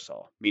by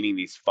aerosol, meaning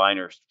these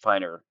finer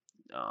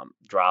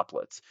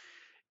droplets.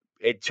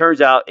 It turns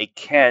out it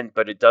can,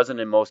 but it doesn't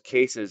in most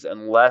cases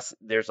unless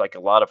there's like a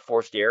lot of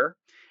forced air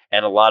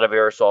and a lot of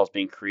aerosols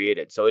being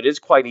created. So it is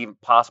quite even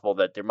possible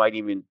that there might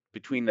even,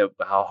 between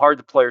how hard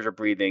the players are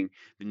breathing,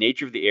 the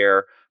nature of the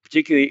air,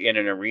 particularly in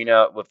an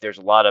arena if there's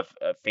a lot of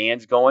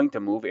fans going to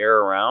move air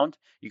around,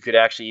 you could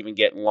actually even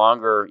get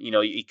longer,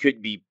 it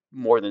could be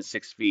more than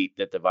 6 feet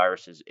that the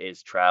virus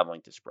is traveling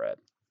to spread.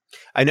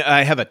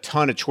 I have a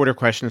ton of Twitter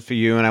questions for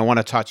you, and I want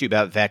to talk to you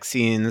about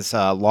vaccines,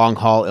 long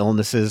haul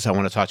illnesses. I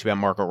want to talk to you about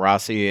Marco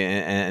Rossi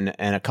and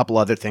a couple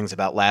other things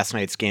about last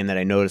night's game that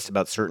I noticed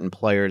about certain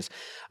players.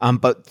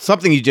 But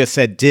something you just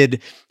said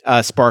did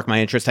spark my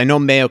interest. I know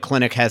Mayo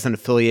Clinic has an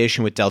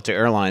affiliation with Delta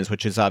Airlines,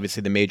 which is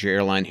obviously the major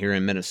airline here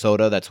in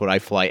Minnesota. That's what I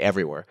fly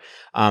everywhere.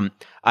 I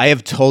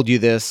have told you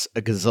this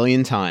a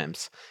gazillion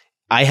times.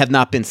 I have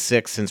not been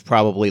sick since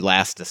probably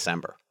last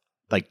December,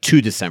 like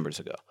 2 Decembers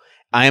ago.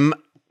 I'm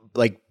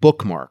like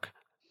bookmark.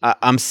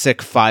 I'm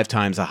sick 5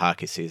 times a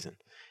hockey season.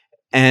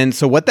 And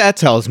so what that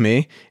tells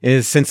me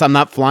is since I'm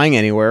not flying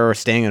anywhere or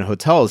staying in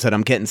hotels, that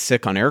I'm getting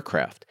sick on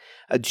aircraft.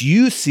 Do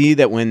you see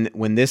that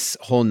when this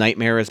whole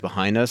nightmare is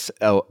behind us,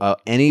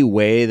 any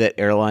way that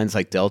airlines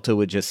like Delta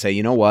would just say,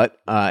 you know what,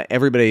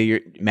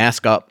 everybody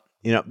mask up,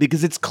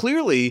 because it's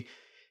clearly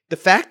the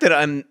fact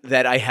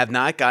that I have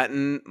not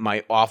gotten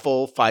my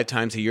awful 5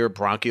 times a year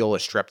bronchial or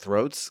strep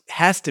throats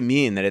has to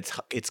mean that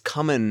it's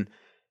coming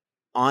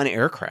on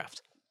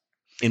aircraft,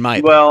 in my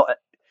opinion. Well,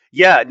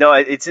 yeah, no,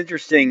 it's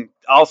interesting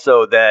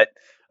also that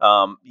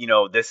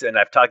this, and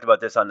I've talked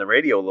about this on the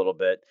radio a little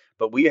bit,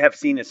 but we have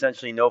seen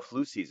essentially no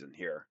flu season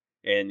here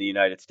in the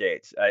United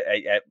States.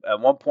 At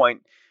one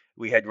point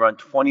we had run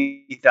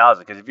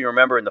 20,000 because if you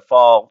remember in the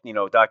fall,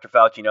 Dr.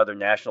 Fauci and other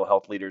national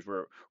health leaders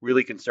were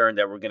really concerned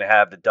that we're going to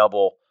have the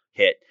double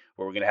hit,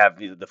 where we're going to have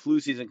the flu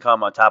season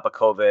come on top of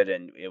COVID,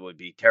 and it would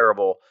be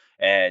terrible.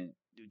 And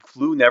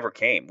flu never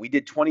came. We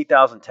did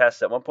 20,000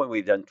 tests. At one point, we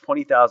had done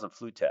 20,000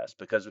 flu tests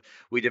because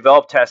we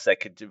developed tests that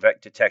could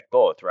detect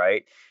both,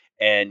 right?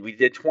 And we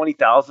did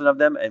 20,000 of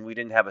them, and we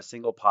didn't have a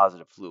single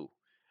positive flu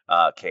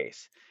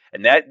case.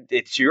 And that,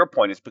 it's to your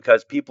point, it's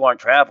because people aren't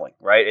traveling,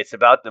 right? It's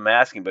about the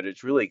masking, but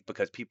it's really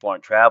because people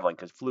aren't traveling,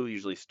 because flu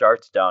usually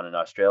starts down in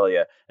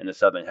Australia in the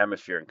southern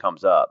hemisphere and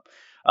comes up.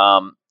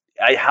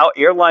 How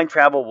airline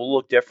travel will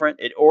look different,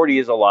 it already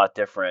is a lot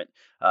different.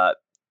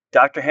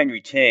 Dr.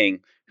 Henry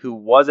Ting, who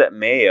was at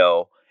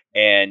Mayo,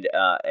 and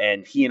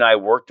he and I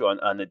worked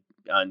on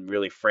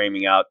really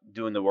framing out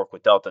doing the work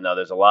with Delta. Now,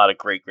 there's a lot of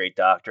great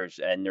doctors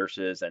and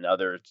nurses and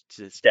other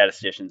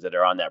statisticians that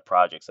are on that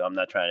project. So I'm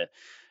not trying to,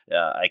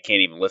 I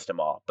can't even list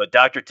them all. But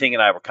Dr. Ting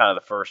and I were kind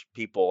of the first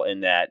people in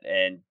that.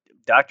 And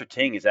Dr.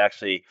 Ting has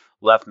actually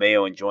left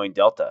Mayo and joined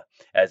Delta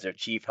as their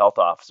chief health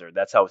officer.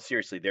 That's how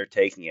seriously they're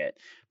taking it.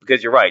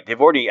 Because you're right, they've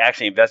already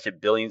actually invested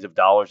billions of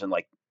dollars in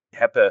like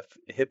HEPA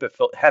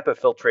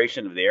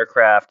filtration of the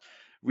aircraft,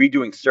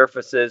 redoing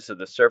surfaces. So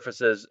the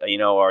surfaces,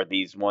 are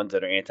these ones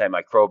that are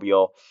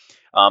antimicrobial.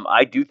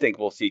 I do think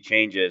we'll see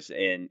changes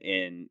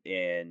in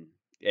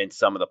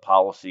some of the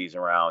policies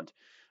around,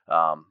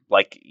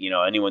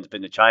 anyone's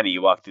been to China,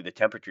 you walk through the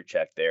temperature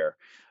check there.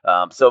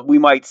 So we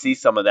might see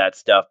some of that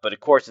stuff, but of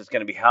course it's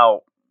going to be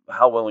how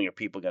willing are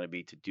people going to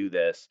be to do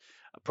this.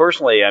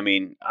 Personally, I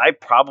mean, I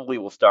probably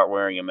will start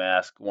wearing a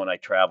mask when I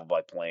travel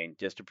by plane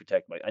just to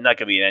protect I'm not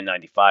going to be an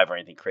N95 or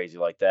anything crazy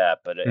like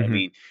that, but I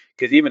mean,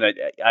 because even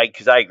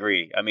because I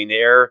agree. I mean,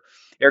 the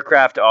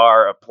aircraft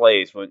are a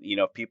place when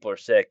people are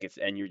sick,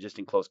 and you're just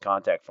in close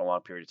contact for a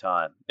long period of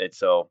time.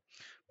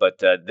 But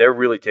they're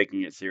really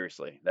taking it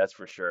seriously. That's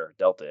for sure.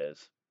 Delta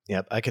is.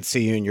 Yep, I could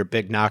see you in your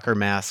big knocker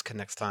mask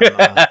next time.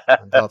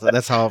 Delta.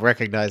 That's how I'll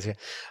recognize you.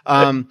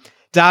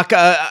 Doc,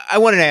 I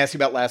wanted to ask you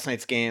about last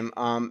night's game.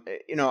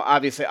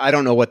 Obviously, I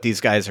don't know what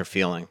these guys are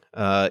feeling.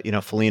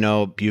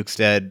 Foligno,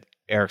 Bukestad,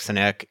 Eriksson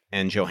Ek,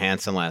 and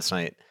Johansson last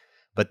night.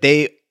 But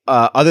they,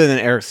 other than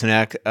Eriksson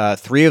Ek,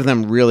 3 of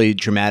them really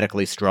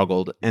dramatically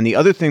struggled. And the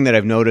other thing that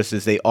I've noticed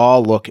is they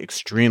all look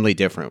extremely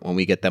different when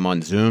we get them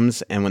on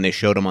Zooms and when they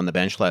showed them on the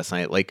bench last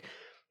night. Like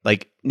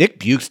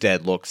Nick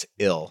Bukestad looks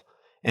ill.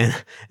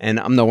 And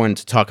I'm no one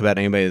to talk about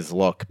anybody's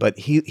look, but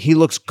he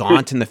looks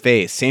gaunt in the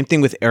face. Same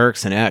thing with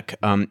Eriksson Ek.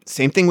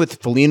 Same thing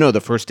with Foligno the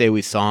first day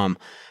we saw him.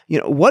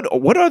 What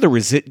are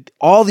the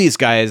all these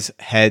guys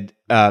had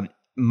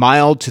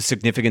mild to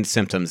significant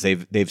symptoms.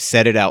 They've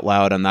said it out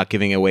loud. I'm not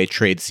giving away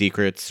trade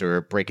secrets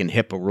or breaking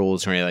HIPAA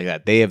rules or anything like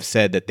that. They have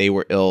said that they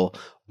were ill.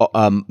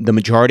 The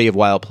majority of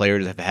Wild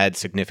players have had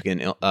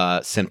significant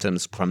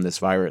symptoms from this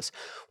virus.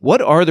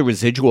 What are the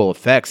residual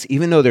effects,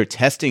 even though they're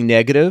testing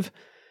negative?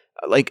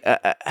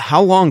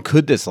 How long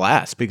could this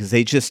last? Because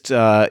they just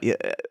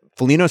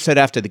Foligno said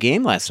after the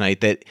game last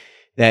night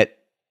that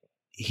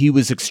he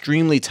was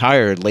extremely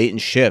tired late in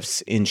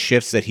shifts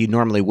that he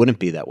normally wouldn't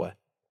be that way.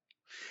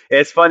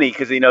 It's funny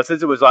because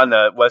since it was on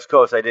the West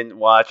Coast, I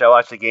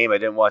watched the game. I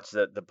didn't watch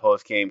the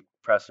post game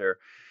presser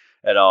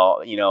at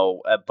all.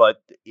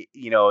 But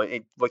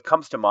what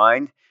comes to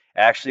mind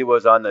actually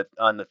was on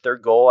the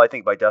third goal, I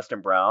think, by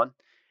Dustin Brown.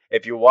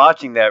 If you're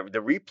watching the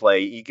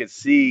replay, you can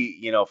see,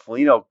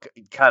 Foligno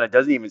kind of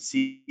doesn't even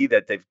see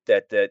that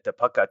the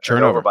puck got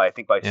turned over by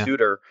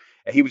Suter.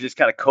 And he was just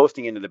kind of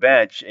coasting into the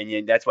bench,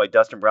 and that's why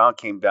Dustin Brown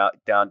came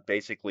down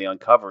basically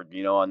uncovered,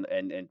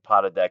 and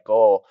potted that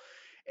goal.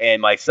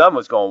 And my son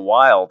was going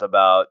wild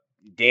about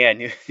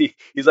Dan.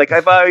 He's like,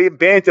 if I had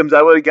bantams,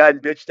 I would have gotten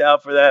bitched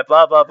out for that,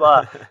 blah, blah,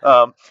 blah.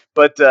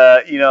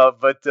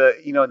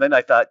 Then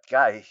I thought,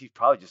 God, he's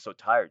probably just so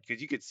tired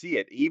because you could see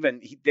it.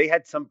 They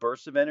had some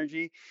bursts of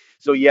energy.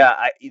 So,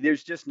 yeah,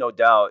 there's just no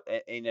doubt.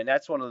 And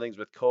that's one of the things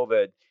with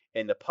COVID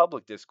in the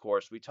public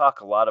discourse, we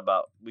talk a lot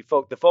about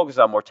the focus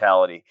on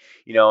mortality.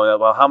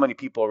 Well, how many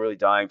people are really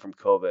dying from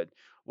COVID?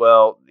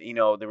 Well,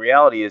 the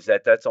reality is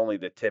that that's only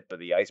the tip of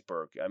the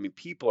iceberg. I mean,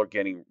 people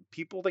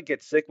that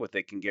get sick with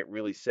it can get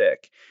really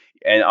sick,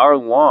 and our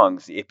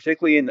lungs,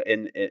 particularly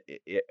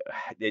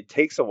it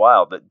takes a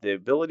while. But the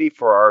ability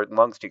for our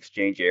lungs to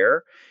exchange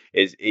air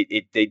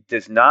it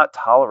does not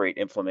tolerate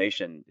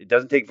inflammation. It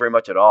doesn't take very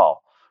much at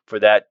all for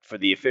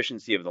the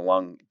efficiency of the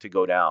lung to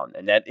go down,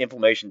 and that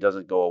inflammation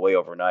doesn't go away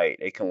overnight.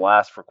 It can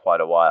last for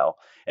quite a while,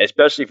 and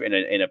especially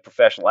in a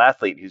professional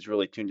athlete who's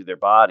really tuned to their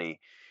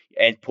body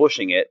and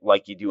pushing it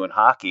like you do in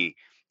hockey,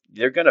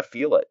 they're going to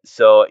feel it.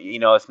 So,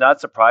 it's not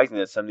surprising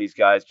that some of these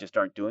guys just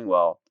aren't doing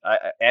well.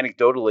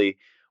 Anecdotally,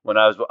 when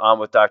I was on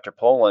with Dr.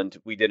 Poland,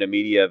 we did a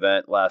media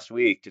event last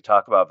week to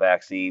talk about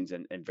vaccines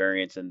and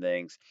variants and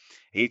things.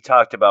 He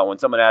talked about when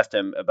someone asked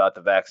him about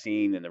the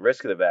vaccine and the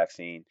risk of the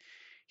vaccine,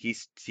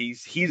 he's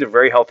a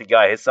very healthy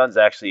guy. His son's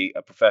actually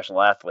a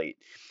professional athlete,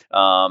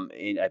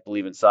 I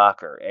believe in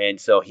soccer.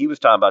 And so he was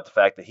talking about the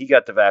fact that he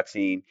got the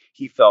vaccine.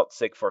 He felt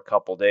sick for a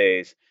couple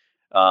days,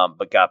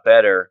 but got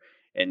better.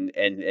 And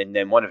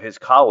then one of his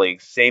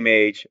colleagues, same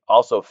age,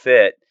 also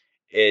fit,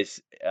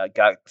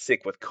 got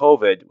sick with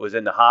COVID, was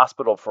in the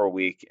hospital for a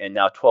week, and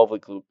now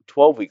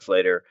 12 weeks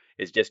later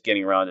is just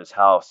getting around his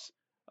house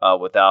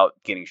without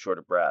getting short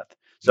of breath.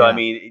 So, I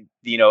mean,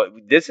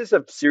 this is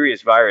a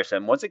serious virus,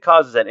 and once it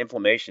causes that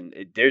inflammation,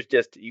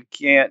 you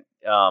can't.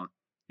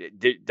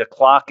 The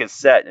clock is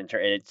set, and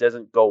it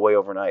doesn't go away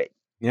overnight.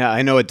 Yeah,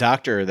 I know a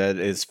doctor that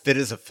is fit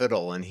as a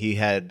fiddle, and he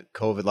had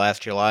COVID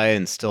last July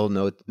and still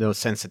no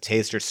sense of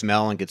taste or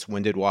smell, and gets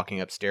winded walking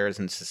upstairs.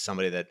 And this is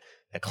somebody that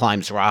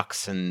climbs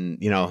rocks and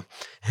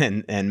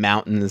and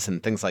mountains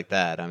and things like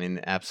that. I mean,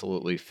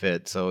 absolutely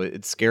fit. So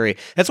it's scary.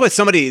 That's why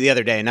somebody the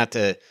other day, not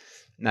to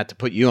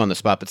put you on the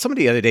spot, but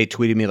somebody the other day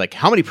tweeted me like,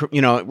 how many,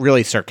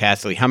 really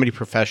sarcastically, how many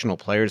professional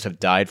players have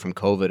died from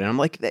COVID? And I'm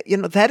like,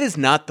 that is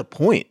not the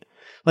point.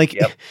 Like,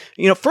 yep.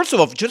 First of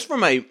all, just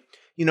from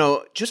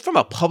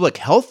a public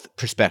health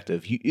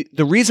perspective,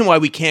 the reason why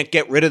we can't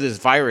get rid of this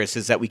virus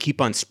is that we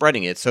keep on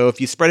spreading it. So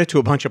if you spread it to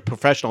a bunch of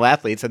professional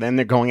athletes and then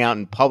they're going out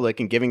in public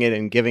and giving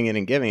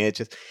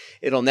it,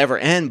 it'll never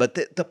end. But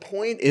the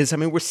point is, I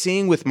mean, we're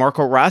seeing with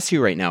Marco Rossi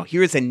right now.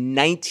 Here is a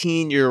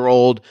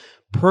 19-year-old,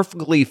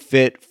 perfectly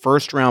fit,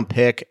 first-round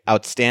pick,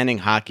 outstanding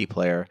hockey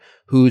player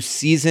whose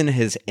season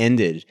has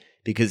ended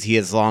because he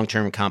has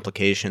long-term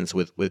complications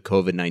with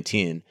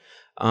COVID-19.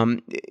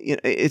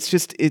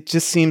 It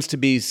just seems to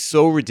be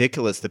so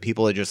ridiculous that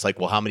people are just like,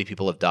 well, how many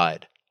people have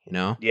died?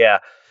 Yeah,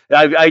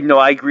 I know.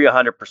 I agree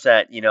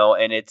 100%.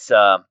 And it's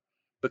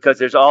because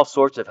there's all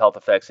sorts of health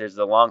effects. There's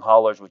the long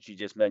haulers, which you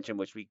just mentioned,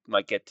 which we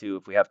might get to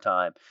if we have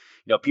time.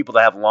 People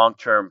that have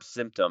long-term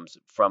symptoms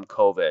from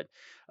COVID,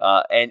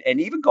 and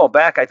even going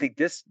back, I think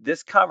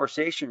this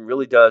conversation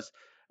really does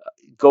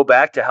go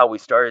back to how we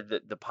started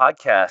the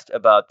podcast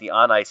about the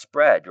on-ice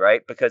spread,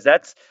 right? Because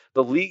that's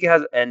the league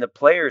and the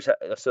Players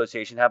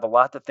Association have a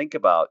lot to think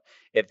about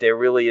if there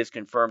really is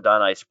confirmed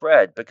on-ice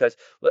spread. Because,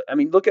 I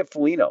mean, look at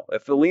Foligno.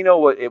 If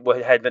Foligno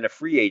had been a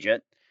free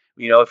agent,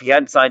 if he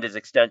hadn't signed his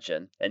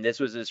extension and this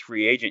was his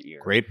free agent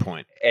year. Great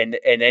point. And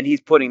then he's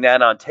putting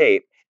that on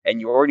tape,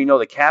 and you already know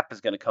the cap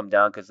is going to come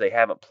down because they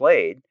haven't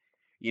played.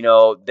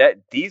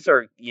 That these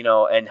are,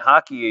 and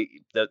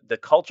hockey, the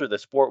culture of the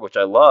sport, which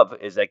I love,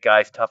 is that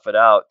guys tough it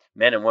out,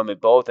 men and women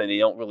both, and they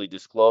don't really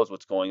disclose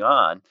what's going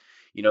on.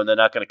 They're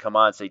not going to come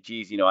on and say,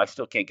 geez, I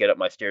still can't get up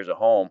my stairs at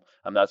home.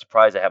 I'm not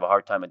surprised I have a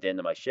hard time at the end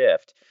of my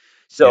shift.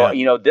 So,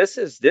 yeah.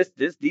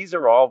 These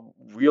are all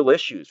real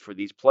issues for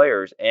these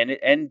players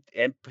and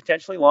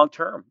potentially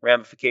long-term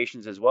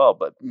ramifications as well,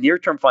 but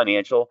near-term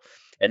financial,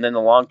 and then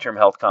the long-term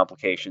health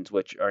complications,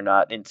 which are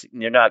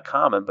they're not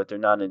common, but they're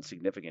not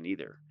insignificant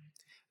either.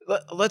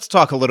 Let's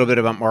talk a little bit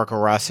about Marco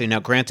Rossi. Now,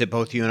 granted,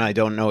 both you and I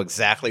don't know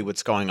exactly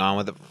what's going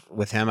on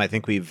with him. I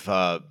think we've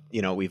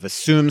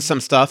assumed some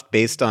stuff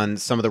based on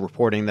some of the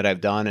reporting that I've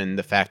done and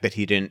the fact that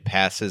he didn't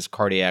pass his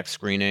cardiac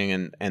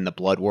screening and the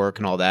blood work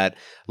and all that.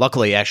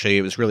 Luckily, actually,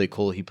 it was really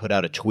cool. He put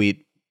out a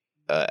tweet,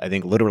 I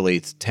think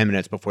literally 10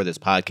 minutes before this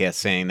podcast,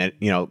 saying that,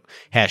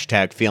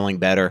 hashtag feeling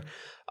better.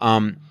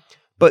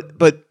 But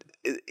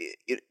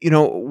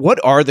what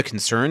are the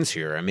concerns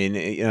here? I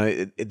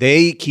mean,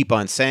 they keep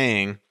on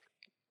saying,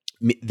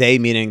 they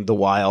meaning the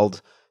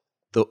Wild,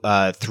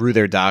 through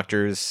their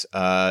doctors,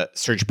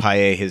 Serge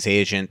Payet, his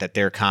agent, that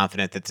they're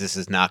confident that this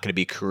is not going to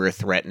be career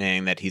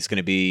threatening, that he's going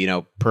to be,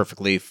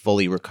 perfectly,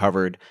 fully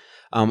recovered.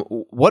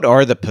 What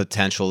are the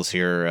potentials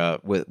here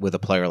with a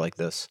player like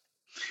this?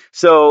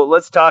 So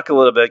let's talk a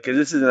little bit, because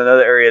this is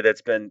another area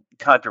that's been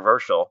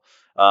controversial,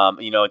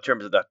 in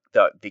terms of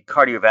the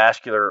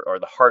cardiovascular or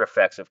the heart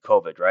effects of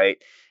COVID, right?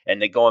 And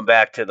then going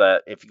back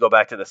to if you go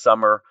back to the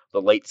summer,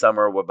 the late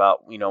summer,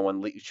 about when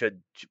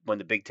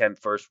the Big Ten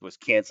first was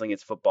canceling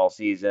its football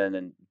season,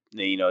 and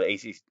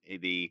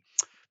the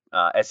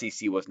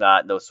SEC was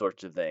not, and those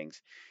sorts of things.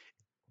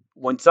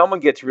 When someone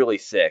gets really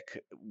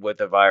sick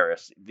with a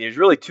virus, there's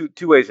really two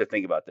ways to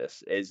think about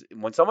this. Is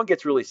when someone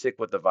gets really sick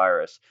with the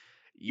virus,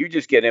 you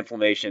just get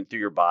inflammation through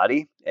your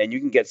body, and you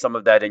can get some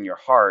of that in your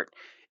heart.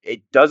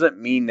 It doesn't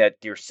mean that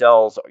your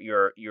cells,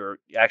 you're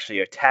actually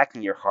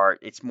attacking your heart.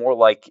 It's more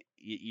like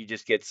you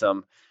just get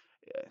some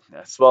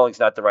swelling's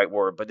not the right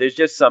word, but there's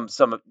just some,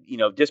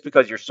 just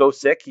because you're so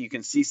sick, you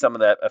can see some of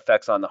that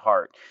effects on the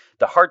heart.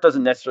 The heart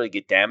doesn't necessarily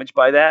get damaged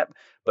by that,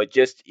 but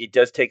just it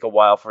does take a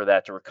while for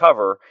that to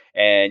recover.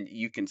 And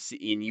you can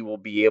see, and you will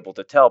be able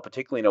to tell,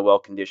 particularly in a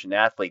well-conditioned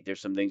athlete,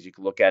 there's some things you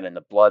can look at in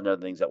the blood and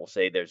other things that will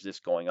say there's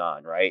this going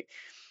on, right?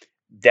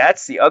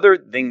 That's the other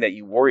thing that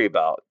you worry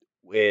about,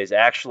 is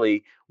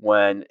actually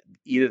when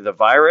either the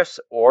virus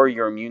or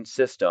your immune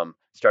system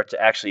start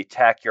to actually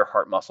attack your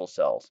heart muscle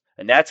cells.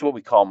 And that's what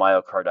we call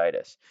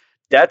myocarditis.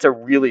 That's a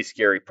really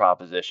scary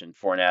proposition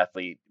for an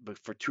athlete, but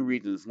for two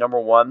reasons. Number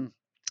one,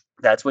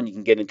 that's when you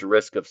can get into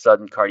risk of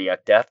sudden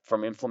cardiac death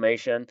from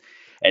inflammation.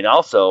 And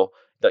also,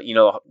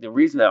 the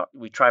reason that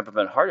we try and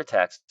prevent heart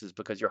attacks is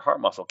because your heart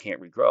muscle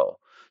can't regrow.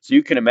 So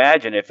you can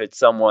imagine if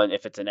it's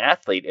an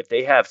athlete, if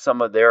they have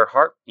some of their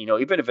heart,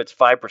 even if it's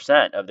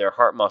 5% of their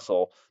heart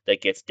muscle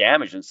that gets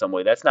damaged in some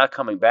way, that's not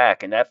coming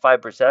back. And that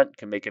 5%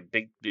 can make a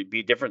big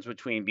difference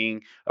between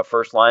being a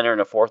first liner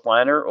and a fourth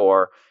liner,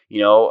 or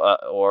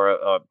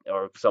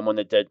someone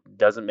that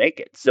doesn't make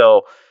it.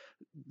 So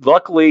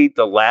luckily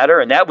the latter,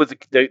 and that was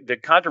the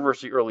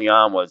controversy early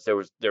on, was there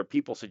were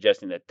people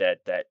suggesting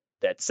that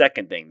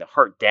second thing, the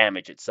heart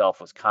damage itself,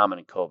 was common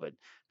in COVID.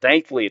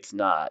 Thankfully, it's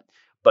not.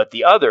 But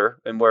the other,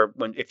 and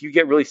if you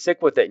get really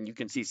sick with it and you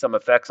can see some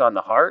effects on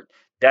the heart,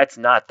 that's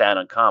not that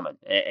uncommon,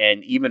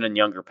 and even in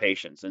younger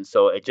patients. And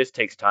so it just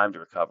takes time to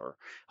recover.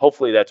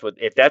 Hopefully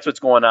if that's what's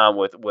going on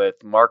with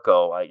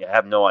Marco, I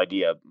have no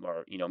idea,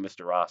 or,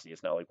 Mr. Rossi.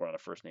 It's not like we're on a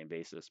first name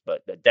basis,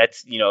 but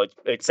that's,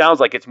 it sounds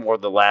like it's more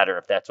the latter,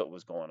 if that's what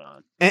was going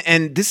on.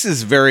 And this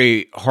is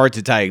very hard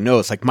to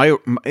diagnose. Like,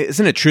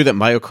 isn't it true that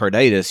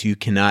myocarditis, you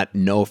cannot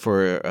know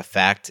for a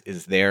fact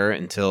is there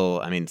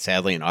until,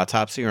 sadly, an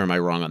autopsy, or am I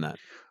wrong on that?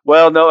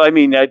 Well, no, it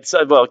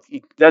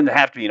doesn't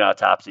have to be an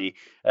autopsy.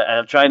 And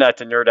I'm trying not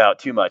to nerd out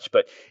too much,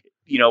 but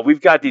we've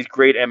got these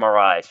great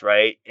MRIs,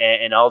 right,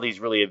 and all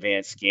these really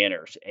advanced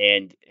scanners,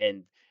 and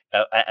an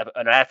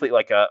athlete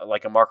like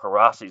a Marco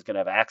Rossi is going to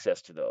have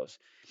access to those.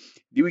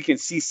 We can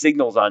see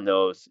signals on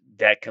those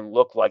that can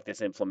look like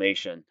this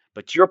inflammation.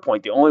 But to your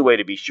point, the only way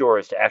to be sure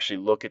is to actually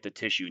look at the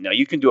tissue. Now,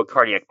 you can do a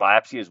cardiac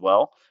biopsy as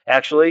well.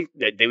 Actually,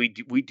 we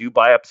do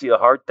biopsy the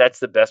heart. That's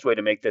the best way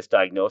to make this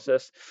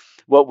diagnosis.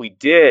 What we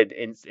did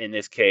in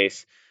this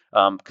case,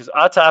 because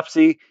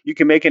autopsy, you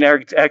can make an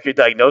accurate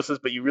diagnosis,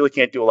 but you really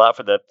can't do a lot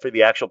for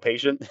the actual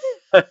patient,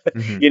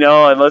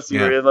 unless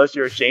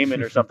you're a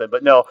shaman or something.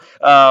 But no,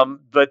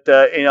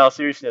 in all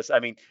seriousness,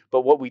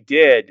 but what we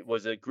did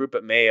was a group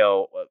at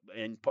Mayo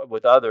and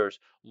with others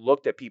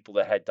looked at people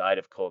that had died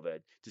of COVID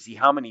to see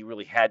how many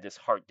really had this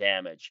heart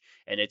damage,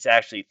 and it's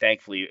actually,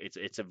 thankfully,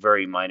 it's a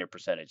very minor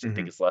percentage. I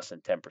think it's less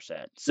than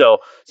 10%. So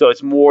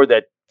it's more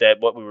that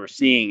what we were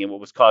seeing and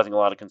what was causing a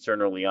lot of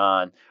concern early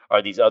on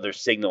are these other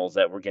signals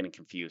that we're getting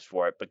confused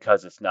for it,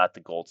 because it's not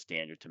the gold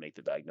standard to make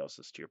the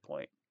diagnosis, to your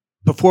point.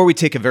 Before we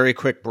take a very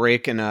quick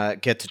break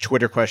and get to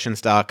Twitter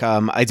questions, Doc,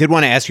 I did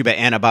want to ask you about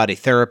antibody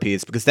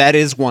therapies, because that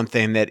is one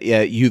thing that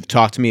you've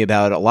talked to me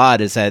about a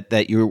lot, is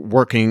that you're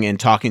working and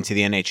talking to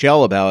the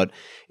NHL about,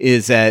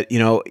 is that,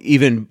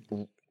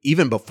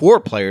 even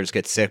before players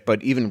get sick,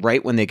 but even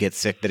right when they get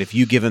sick, that if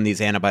you give them these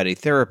antibody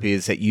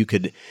therapies, that you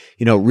could,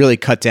 really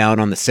cut down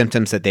on the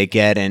symptoms that they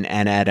get, and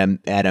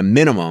at a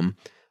minimum,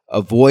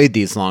 avoid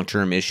these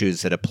long-term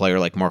issues that a player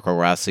like Marco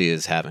Rossi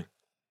is having.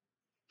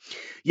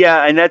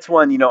 Yeah, and that's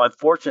one,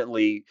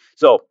 unfortunately,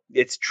 so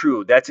it's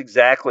true. That's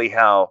exactly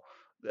how,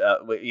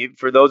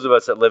 for those of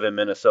us that live in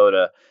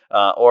Minnesota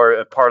or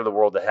a part of the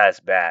world that has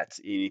bats,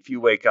 if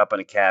you wake up in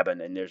a cabin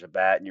and there's a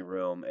bat in your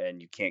room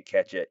and you can't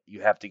catch it,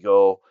 you have to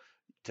go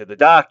to the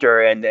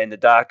doctor, and the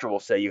doctor will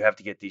say you have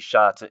to get these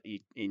shots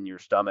in your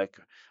stomach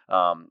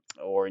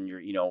or in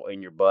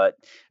your butt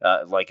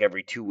like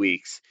every 2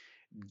 weeks.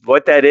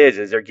 What that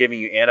is they're giving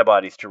you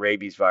antibodies to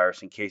rabies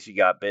virus in case you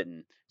got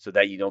bitten, so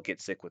that you don't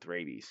get sick with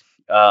rabies.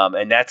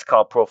 And that's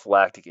called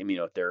prophylactic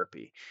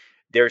immunotherapy.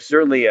 There's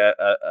certainly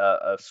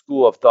a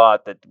school of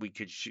thought that we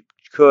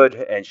could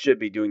and should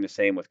be doing the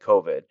same with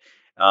COVID.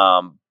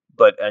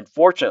 But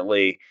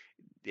unfortunately,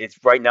 it's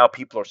right now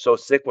people are so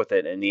sick with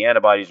it, and the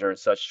antibodies are in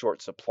such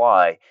short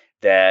supply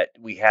that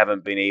we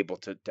haven't been able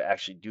to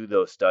actually do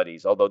those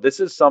studies. Although this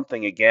is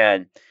something,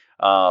 again,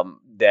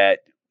 that,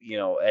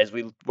 as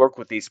we work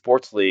with these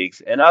sports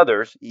leagues and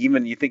others,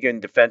 even you think in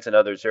defense and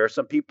others, there are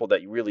some people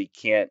that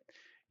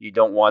you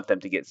don't want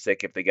them to get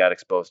sick if they got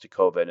exposed to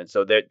COVID. And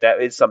so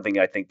that is something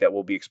I think that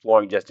we'll be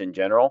exploring just in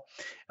general.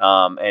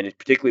 And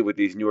particularly with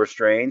these newer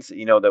strains,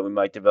 that we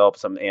might develop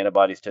some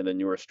antibodies to the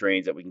newer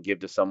strains that we can give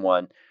to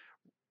someone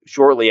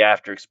shortly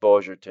after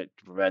exposure to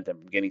prevent them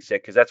from getting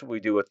sick, because that's what we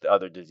do with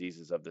other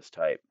diseases of this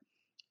type.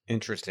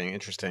 Interesting.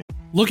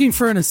 Looking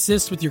for an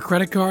assist with your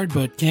credit card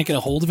but can't get a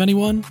hold of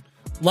anyone?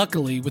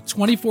 Luckily, with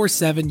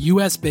 24/7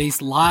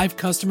 US-based live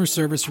customer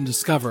service from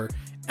Discover,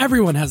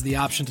 everyone has the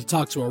option to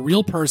talk to a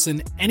real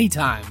person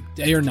anytime,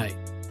 day or night.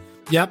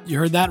 Yep, you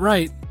heard that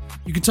right.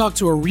 You can talk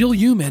to a real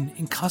human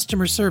in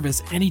customer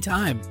service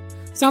anytime.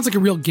 Sounds like a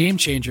real game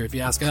changer if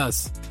you ask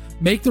us.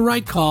 Make the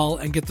right call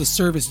and get the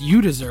service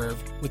you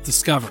deserve with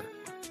Discover.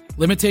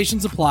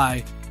 Limitations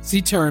apply.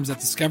 See terms at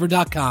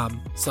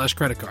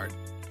discover.com/creditcard.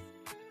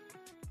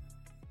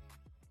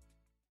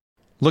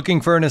 Looking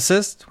for an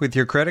assist with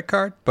your credit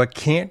card but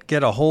can't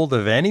get a hold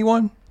of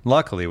anyone?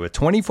 Luckily, with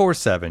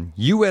 24/7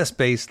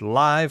 US-based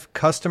live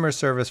customer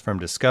service from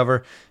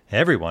Discover,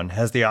 everyone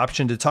has the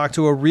option to talk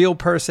to a real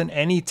person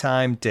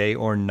anytime, day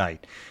or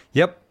night.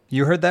 Yep,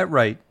 you heard that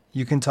right.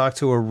 You can talk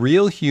to a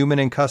real human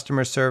in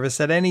customer service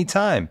at any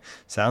time.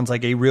 Sounds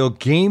like a real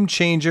game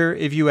changer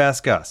if you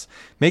ask us.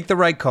 Make the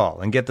right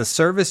call and get the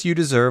service you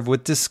deserve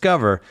with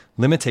Discover.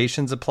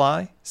 Limitations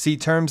apply. See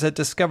terms at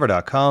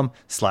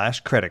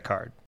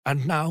discover.com/creditcard.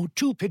 And now,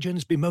 two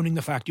pigeons bemoaning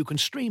the fact you can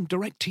stream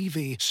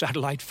DirecTV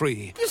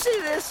satellite-free. You see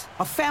this?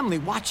 A family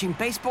watching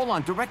baseball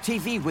on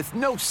DirecTV with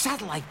no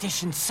satellite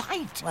dish in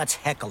sight. Let's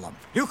heckle them.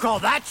 You call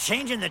that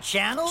changing the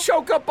channel?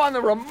 Choke up on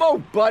the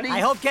remote, buddy. I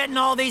hope getting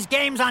all these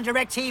games on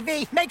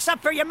DirecTV makes up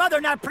for your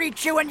mother not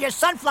pre-chewing your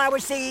sunflower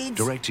seeds.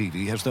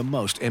 DirecTV has the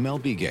most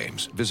MLB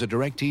games. Visit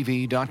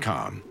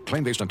DirecTV.com.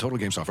 Claim based on total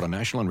games offered on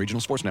national and regional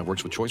sports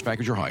networks with choice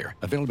package or higher.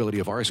 Availability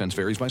of RSNs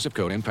varies by zip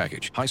code and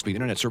package. High-speed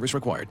internet service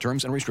required.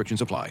 Terms and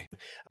restrictions apply.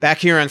 Back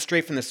here on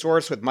Straight from the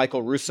Source with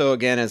Michael Russo.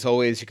 Again, as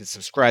always, you can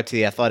subscribe to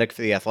The Athletic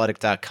for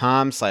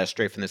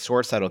theathletic.com/straight from the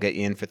source. That'll get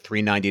you in for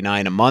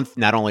 $3.99 a month.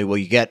 Not only will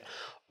you get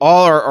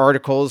all our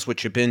articles,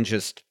 which have been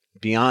just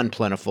beyond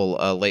plentiful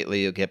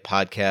lately, you'll get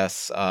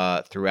podcasts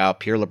throughout.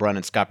 Pierre LeBrun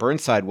and Scott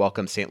Burnside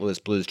welcome St. Louis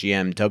Blues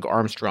GM Doug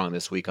Armstrong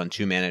this week on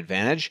Two Man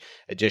Advantage,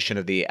 edition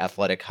of the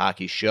Athletic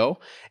Hockey Show.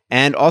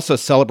 And also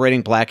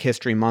celebrating Black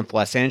History Month,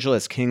 Los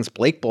Angeles Kings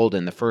Blake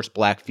Bolden, the first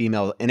black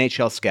female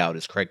NHL scout,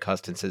 is Craig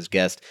Custance'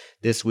 guest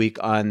this week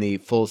on the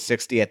Full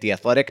 60 at The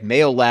Athletic.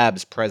 Mayo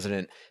Labs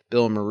president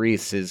Bill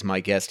Maurice is my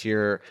guest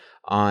here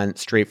on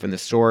Straight from the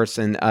Source.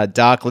 And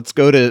Doc, let's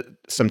go to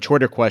some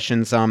Twitter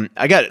questions.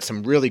 I got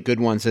some really good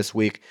ones this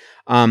week.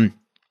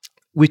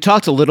 We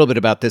talked a little bit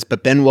about this,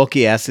 but Ben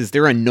Wilkie asks, is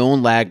there a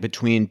known lag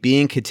between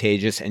being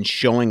contagious and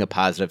showing a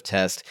positive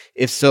test?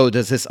 If so,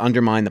 does this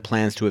undermine the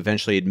plans to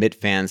eventually admit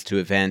fans to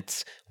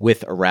events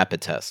with a rapid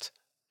test?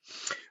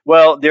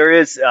 Well, there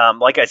is,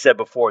 like I said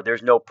before,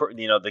 there's no,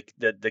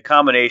 the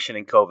combination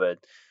in COVID.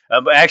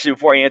 But actually,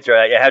 before I answer,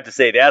 I have to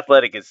say the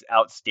Athletic is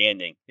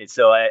outstanding. And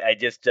so I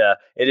just,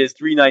 it is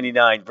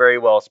 $3.99, very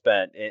well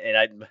spent.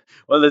 And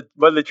one of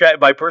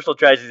my personal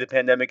tragedies of the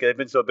pandemic, I've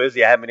been so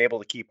busy, I haven't been able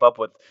to keep up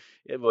with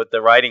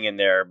the writing in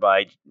there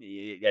by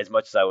as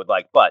much as I would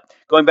like. But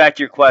going back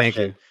to your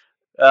question,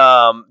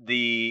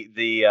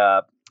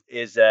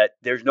 is that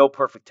there's no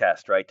perfect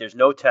test, right? There's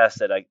no test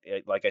that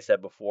like I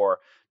said before,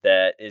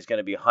 that is going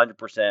to be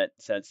 100%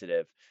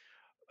 sensitive.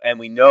 And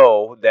we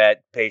know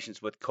that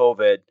patients with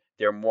COVID,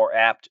 they're more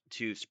apt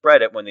to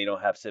spread it when they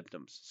don't have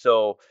symptoms.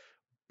 So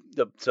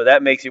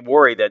that makes you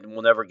worry that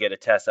we'll never get a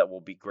test that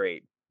will be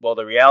great. Well,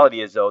 the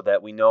reality is, though,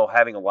 that we know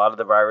having a lot of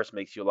the virus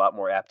makes you a lot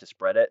more apt to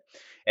spread it.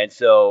 And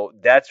so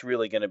that's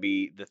really going to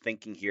be the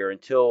thinking here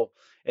until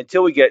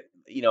we get,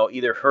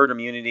 either herd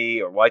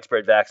immunity or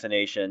widespread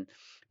vaccination,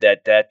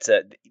 that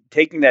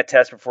taking that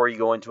test before you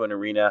go into an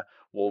arena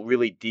will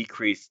really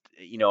decrease,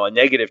 a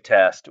negative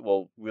test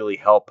will really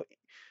help. It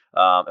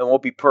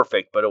won't be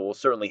perfect, but it will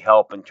certainly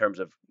help in terms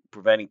of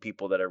preventing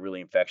people that are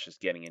really infectious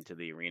getting into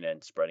the arena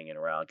and spreading it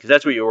around. Because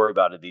that's what you worry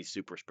about at these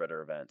super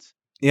spreader events.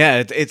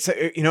 Yeah, it's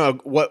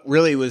what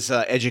really was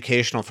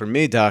educational for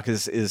me, Doc,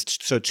 is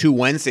so 2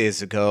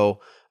 Wednesdays ago,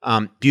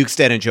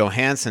 Bukestad and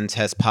Johansson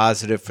test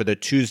positive for the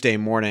Tuesday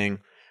morning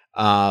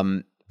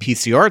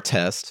PCR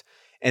test,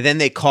 and then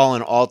they call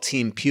an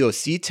all-team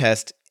POC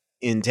test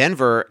in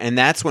Denver, and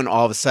that's when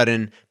all of a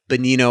sudden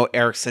Bonino,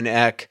 Eriksson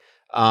Ek,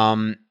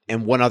 and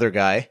one other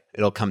guy,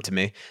 it'll come to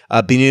me,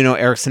 Bonino,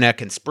 Eriksson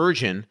Ek, and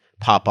Spurgeon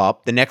pop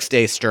up. The next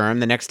day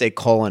Sturm, the next day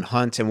Cole and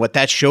Hunt. And what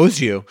that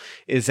shows you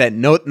is that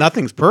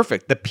nothing's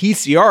perfect. The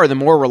PCR, the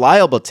more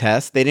reliable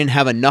test, they didn't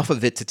have enough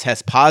of it to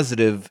test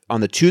positive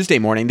on the Tuesday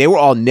morning. They were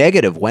all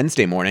negative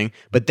Wednesday morning.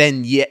 But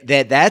then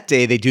that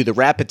day they do the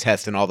rapid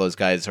test and all those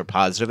guys are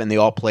positive and they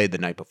all played the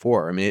night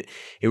before. I mean,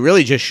 it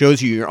really just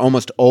shows you're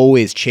almost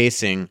always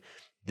chasing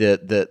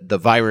the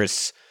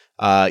virus,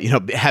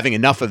 having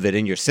enough of it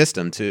in your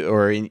system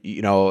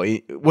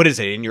what is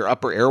it, in your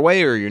upper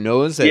airway or your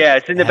nose? Yeah,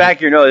 it's in the back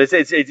of your nose.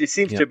 It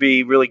seems to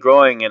be really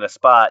growing in a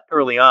spot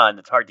early on.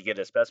 It's hard to get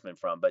a specimen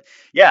from. But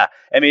yeah,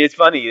 I mean, it's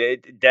funny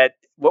that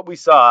what we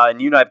saw,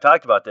 and you and I have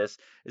talked about this,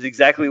 is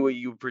exactly what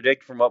you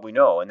predict from what we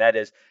know. And that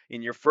is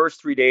in your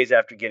first 3 days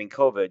after getting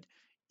COVID,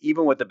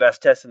 even with the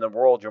best test in the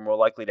world, you're more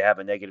likely to have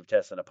a negative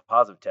test than a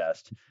positive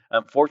test.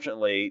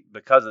 Unfortunately,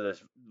 because of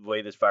this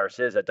way this virus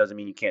is, that doesn't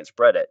mean you can't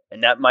spread it.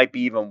 And that might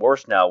be even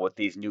worse now with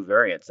these new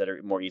variants that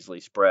are more easily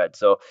spread.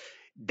 So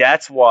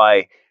that's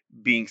why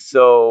being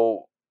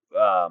so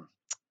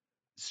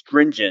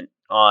stringent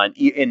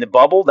in the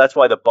bubble, that's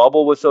why the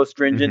bubble was so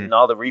stringent and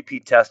all the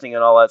repeat testing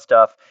and all that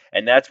stuff.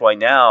 And that's why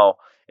now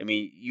I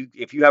mean,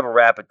 if you have a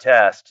rapid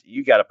test,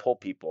 you got to pull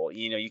people.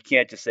 You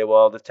can't just say,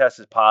 well, the test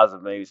is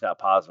positive, maybe it's not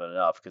positive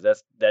enough,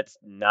 because that's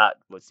not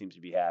what seems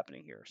to be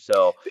happening here.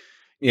 So,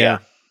 yeah.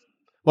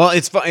 Well,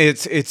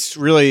 it's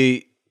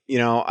really,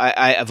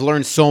 I've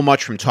learned so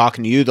much from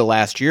talking to you the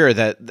last year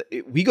that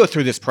we go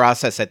through this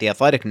process at The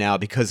Athletic now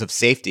because of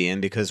safety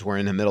and because we're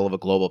in the middle of a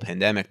global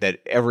pandemic, that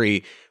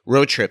every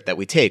road trip that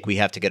we take, we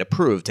have to get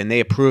approved. And they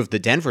approved the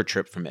Denver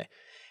trip for me.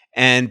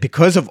 And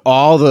because of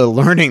all the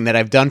learning that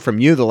I've done from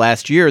you the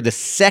last year, the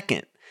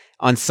second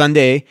on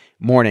Sunday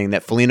morning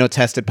that Foligno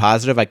tested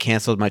positive, I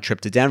canceled my trip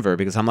to Denver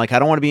because I'm like, I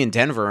don't want to be in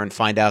Denver and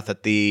find out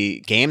that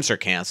the games are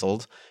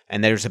canceled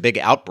and there's a big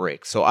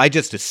outbreak. So I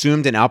just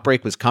assumed an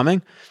outbreak was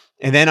coming.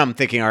 And then I'm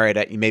thinking, all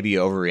right, maybe you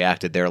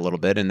overreacted there a little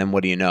bit. And then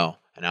what do you know?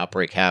 An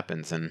outbreak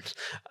happens. And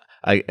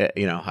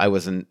I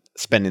wasn't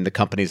spending the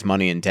company's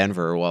money in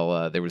Denver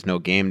while there was no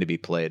game to be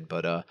played.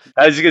 But I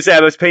was just going to say,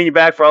 I was paying you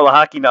back for all the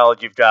hockey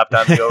knowledge you've dropped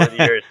on me over the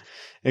years.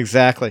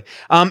 Exactly.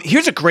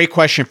 Here's a great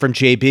question from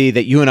JB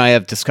that you and I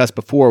have discussed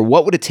before.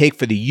 What would it take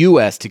for the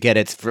U.S. to get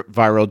its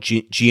viral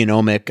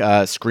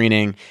genomic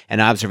screening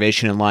and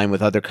observation in line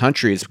with other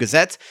countries? Because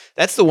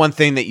that's the one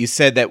thing that you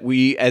said that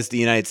we, as the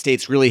United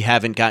States, really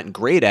haven't gotten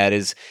great at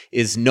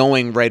is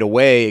knowing right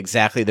away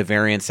exactly the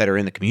variants that are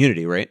in the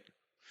community, right?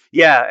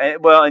 Yeah,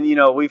 well, and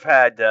we've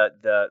had one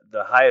of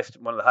the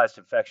highest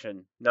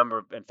infection number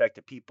of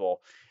infected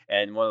people,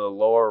 and one of the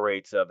lower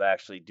rates of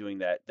actually doing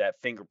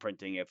that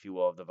fingerprinting, if you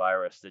will, of the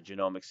virus, the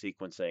genomic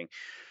sequencing.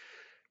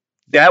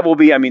 That will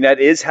be, that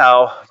is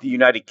how the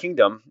United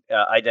Kingdom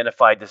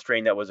identified the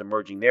strain that was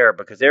emerging there,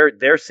 because they're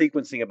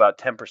sequencing about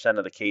 10%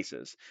 of the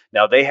cases.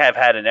 Now, they have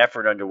had an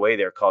effort underway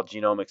there called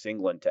Genomics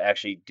England to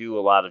actually do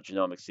a lot of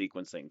genomic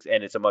sequencing,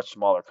 and it's a much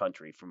smaller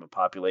country from a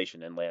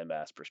population and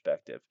landmass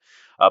perspective.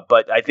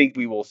 But I think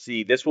we will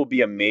see this will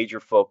be a major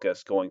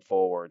focus going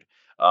forward.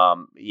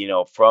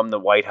 From the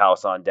White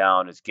House on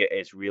down,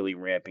 it's really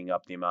ramping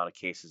up the amount of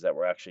cases that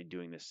we're actually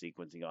doing this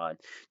sequencing on,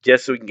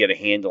 just so we can get a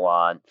handle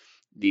on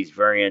these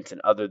variants and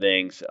other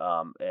things,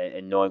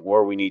 and knowing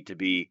where we need to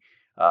be,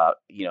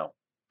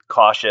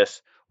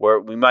 cautious, where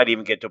we might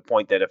even get to a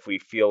point that if we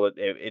feel that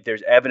if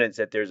there's evidence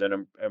that there's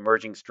an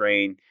emerging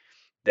strain,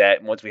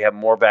 that once we have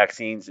more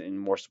vaccines and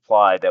more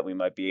supply, that we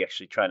might be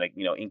actually trying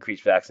to,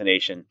 increase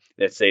vaccination.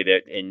 Let's say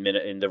that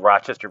in the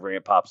Rochester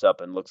variant pops up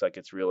and looks like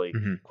it's really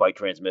quite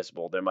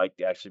transmissible. There might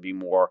actually be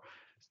more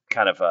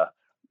kind of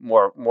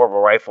more of a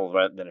rifle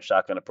rather than a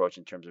shotgun approach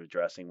in terms of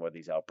addressing where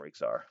these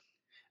outbreaks are.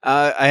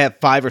 I have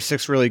 5 or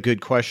 6 really good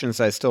questions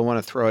I still want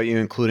to throw at you,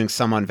 including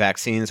some on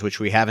vaccines, which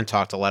we haven't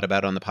talked a lot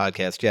about on the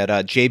podcast yet.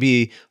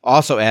 JB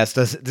also asked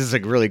us, this is a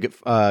really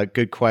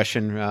good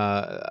question,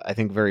 I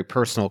think very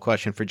personal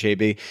question for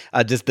JB.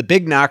 Does the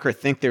big knocker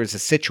think there's a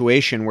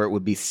situation where it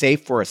would be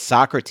safe for a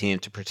soccer team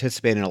to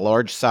participate in a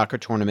large soccer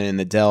tournament in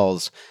the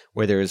Dells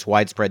where there is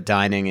widespread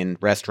dining in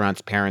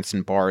restaurants, parents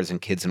in bars,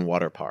 and kids in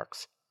water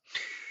parks?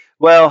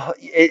 Well,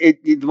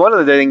 one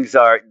of the things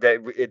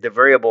the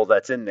variable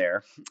that's in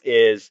there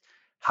is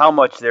how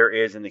much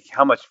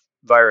how much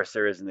virus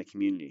there is in the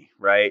community,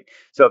 right?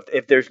 So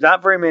if there's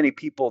not very many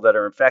people that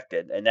are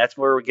infected, and that's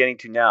where we're getting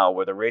to now,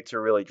 where the rates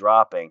are really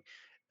dropping,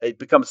 it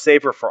becomes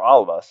safer for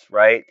all of us,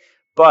 right?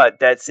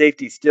 But that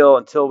safety still,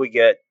 until we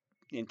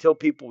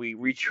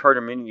reach herd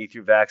immunity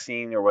through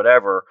vaccine or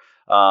whatever,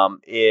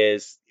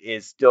 is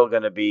still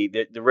going to be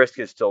the risk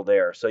is still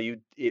there. So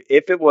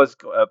if it was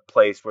a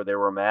place where they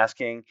were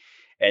masking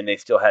and they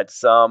still had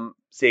some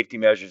safety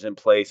measures in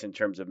place in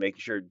terms of making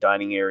sure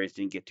dining areas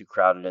didn't get too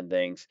crowded and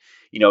things,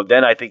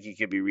 then I think you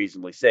could be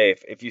reasonably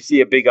safe. If you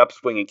see a big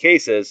upswing in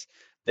cases,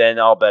 then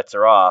all bets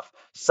are off.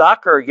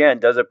 Soccer, again,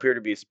 does appear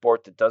to be a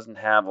sport that doesn't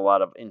have a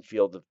lot of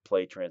infield of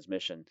play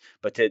transmission.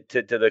 But to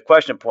the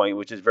question point,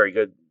 which is very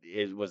good,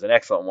 was an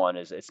excellent one,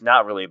 is it's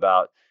not really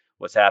about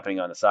what's happening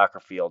on the soccer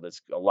field.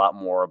 It's a lot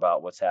more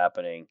about what's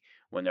happening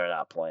when they're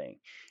not playing,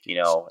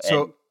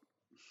 So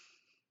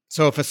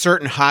if a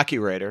certain hockey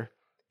writer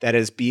that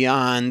is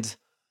beyond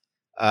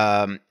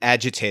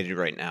agitated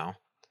right now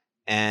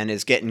and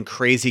is getting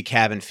crazy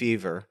cabin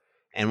fever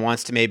and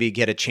wants to maybe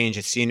get a change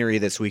of scenery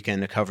this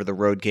weekend to cover the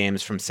road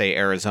games from, say,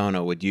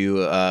 Arizona, would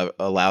you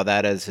allow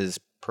that as his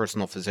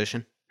personal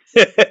physician?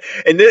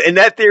 In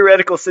that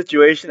theoretical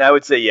situation, I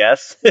would say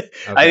yes. Okay.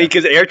 I think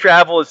because air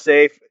travel is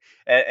safe.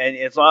 And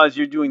as long as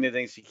you're doing the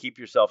things to keep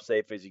yourself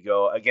safe as you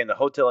go, again, the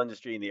hotel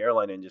industry and the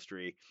airline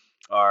industry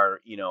are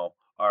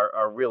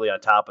really on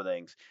top of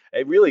things.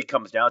 It really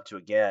comes down to,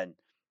 again,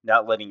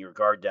 not letting your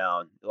guard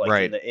down, like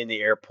right. in the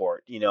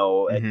airport, at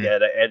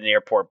an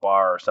airport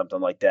bar or something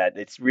like that.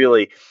 It's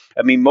really,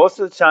 most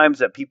of the times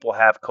that people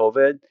have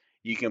COVID,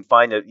 you can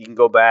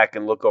go back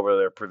and look over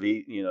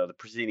the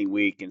preceding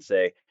week and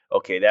say,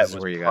 okay, that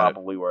was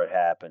probably where it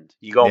happened.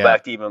 You go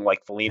back to even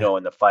like Foligno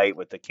in the fight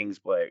with the Kings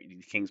player,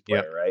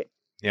 right?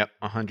 Yep,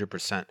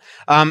 100%.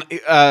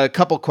 A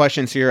couple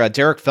questions here.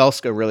 Derek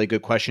Felska, really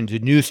good question. Do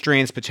new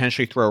strains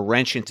potentially throw a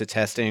wrench into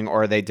testing,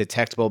 or are they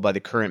detectable by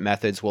the current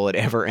methods? Will it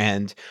ever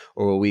end,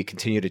 or will we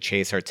continue to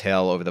chase our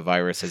tail over the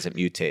virus as it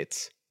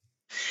mutates?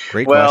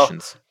 Great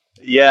questions.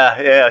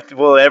 Yeah.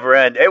 Will it ever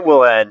end? It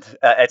will end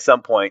at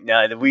some point.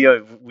 Now we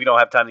don't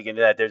have time to get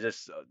into that.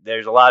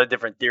 There's a lot of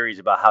different theories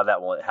about how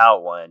it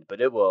will end,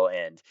 but it will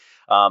end.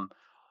 Um,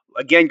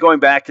 Again, going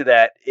back to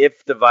that,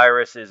 if the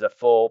virus is a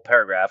full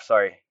paragraph,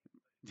 sorry,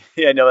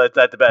 yeah, no, that's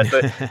not the best,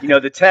 but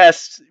the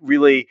tests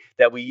really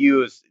that we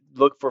use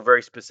look for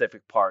very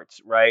specific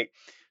parts, right?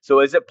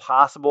 So is it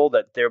possible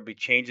that there'll be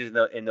changes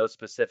in those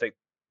specific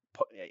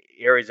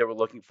areas that we're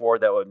looking for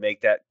that would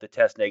make the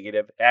test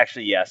negative?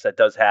 Actually, yes, that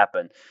does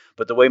happen.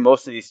 But the way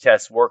most of these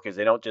tests work is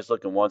they don't just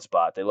look in one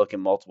spot; they look in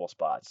multiple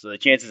spots. So the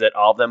chances that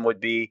all of them would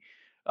be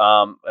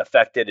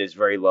affected is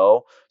very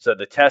low. So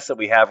the tests that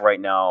we have right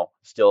now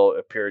still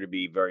appear to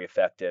be very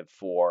effective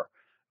for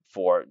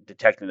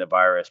detecting the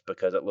virus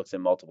because it looks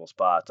in multiple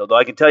spots. Although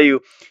I can tell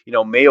you,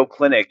 Mayo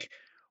Clinic,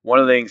 one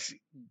of the things,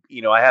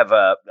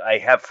 I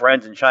have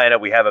friends in China.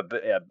 We have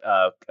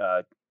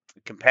a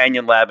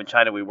companion lab in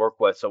China we work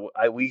with. So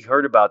we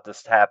heard about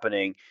this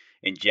happening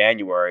in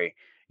January,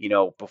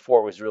 before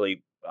it was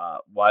really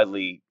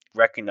widely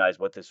recognized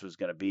what this was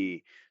going to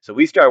be. So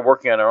we started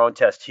working on our own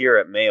test here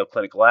at Mayo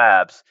Clinic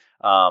Labs,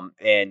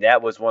 and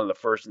that was one of the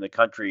first in the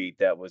country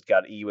that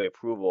got EUA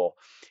approval.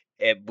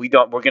 And we're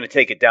going to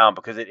take it down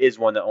because it is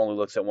one that only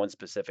looks at one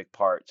specific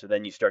part. So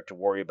then you start to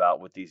worry about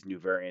with these new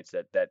variants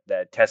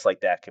that tests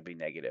like that could be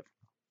negative.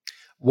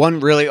 One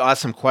really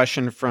awesome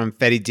question from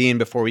Fetty Dean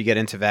before we get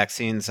into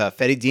vaccines.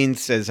 Fetty Dean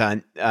says,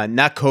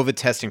 not COVID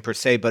testing per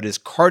se, but is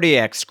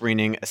cardiac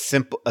screening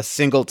a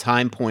single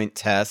time point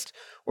test,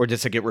 or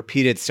does it get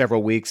repeated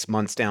several weeks,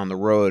 months down the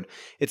road?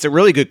 It's a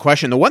really good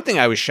question. The one thing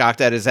I was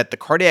shocked at is that the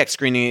cardiac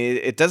screening,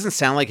 it doesn't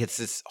sound like it's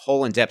this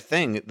whole in-depth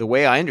thing. The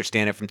way I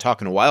understand it from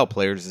talking to wild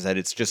players is that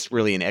it's just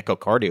really an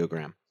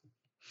echocardiogram.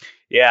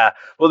 Yeah.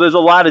 Well, there's a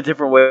lot of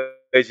different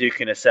ways you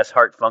can assess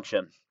heart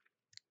function.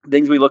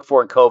 Things we look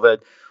for in COVID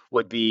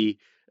would be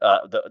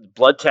the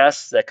blood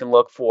tests that can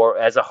look for,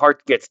 as a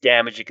heart gets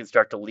damaged, it can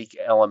start to leak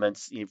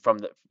elements from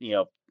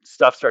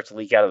stuff starts to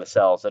leak out of the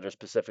cells that are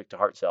specific to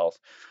heart cells.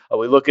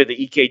 We look at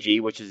the EKG,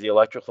 which is the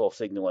electrical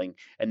signaling,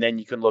 and then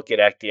you can look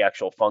at the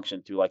actual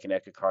function through like an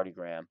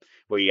echocardiogram,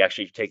 where you're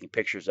actually taking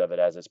pictures of it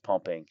as it's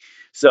pumping.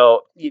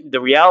 So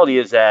the reality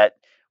is that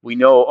we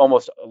know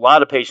almost a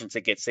lot of patients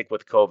that get sick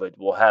with COVID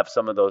will have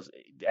some of those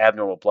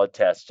abnormal blood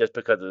tests just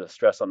because of the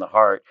stress on the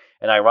heart.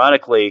 And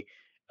ironically,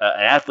 an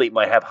athlete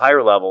might have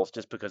higher levels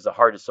just because the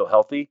heart is so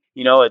healthy.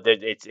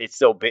 It's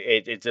so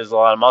big. There's a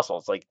lot of muscle.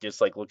 It's like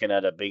just like looking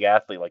at a big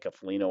athlete like a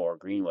Foligno or a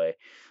Greenway.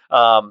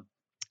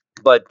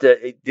 But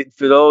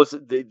for those,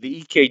 the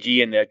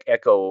EKG and the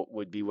echo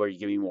would be where you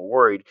get me more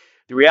worried.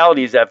 The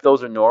reality is that if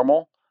those are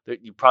normal,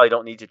 you probably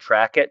don't need to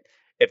track it.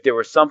 If there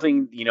was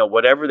something,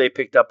 whatever they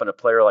picked up in a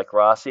player like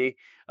Rossi,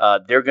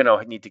 they're going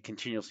to need to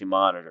continuously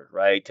monitor,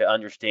 right, to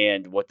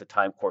understand what the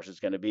time course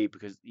is going to be,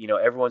 because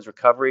everyone's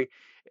recovery,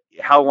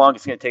 how long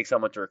it's going to take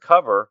someone to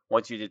recover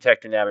once you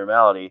detect an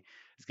abnormality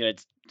is going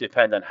to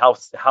depend on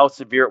how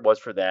severe it was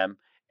for them,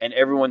 and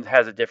everyone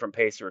has a different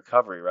pace of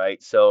recovery,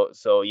 right? So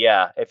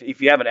yeah,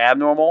 if you have an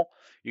abnormal,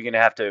 you're going to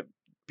have to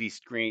be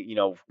screened,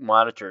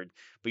 monitored,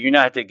 but you're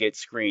not have to get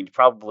screened.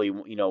 Probably,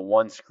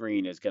 one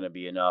screen is going to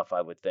be enough,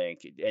 I would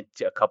think, and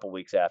a couple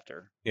weeks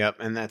after. Yep,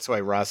 and that's why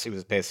Rossi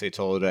was basically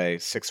told,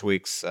 6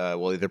 weeks,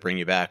 we'll either bring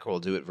you back or we'll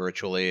do it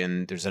virtually.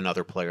 And there's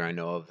another player I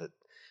know of that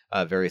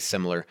very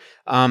similar.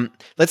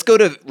 Let's go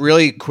to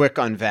really quick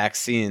on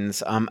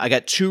vaccines. I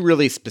got two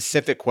really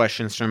specific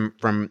questions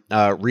from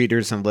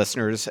readers and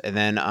listeners, and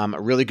then a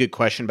really good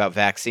question about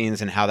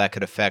vaccines and how that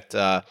could affect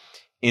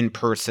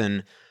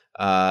in-person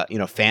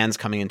fans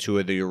coming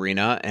into the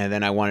arena. And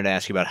then I wanted to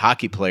ask you about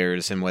hockey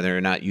players and whether or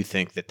not you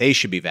think that they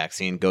should be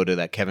vaccinated. Go to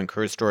that Kevin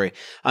Kerr story.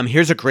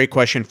 Here's a great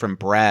question from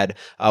Brad,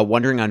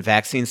 wondering on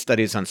vaccine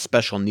studies on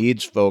special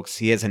needs folks.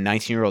 He has a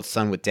 19-year-old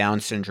son with Down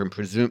syndrome,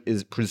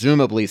 is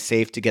presumably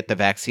safe to get the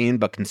vaccine,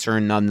 but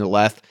concerned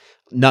nonetheless.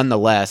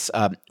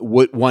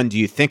 Do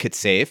you think it's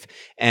safe?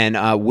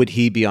 And would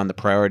he be on the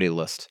priority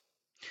list?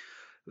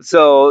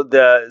 So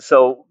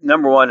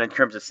number one, in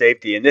terms of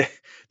safety, and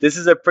this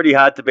is a pretty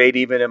hot debate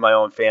even in my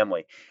own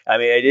family. I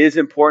mean, it is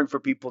important for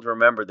people to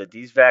remember that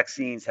these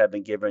vaccines have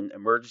been given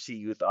emergency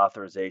use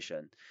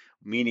authorization,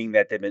 meaning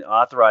that they've been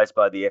authorized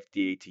by the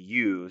FDA to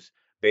use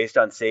based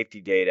on safety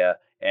data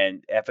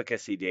and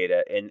efficacy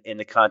data in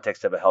the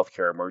context of a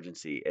healthcare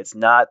emergency. It's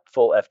not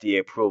full FDA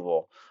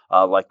approval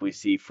like we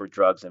see for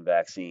drugs and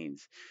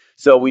vaccines.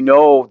 So we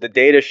know the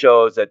data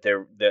shows that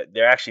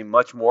they're actually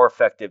much more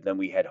effective than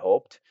we had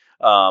hoped.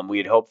 We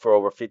had hoped for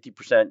over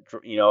 50%,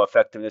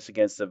 effectiveness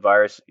against the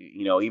virus.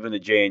 Even the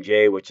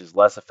J&J, which is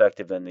less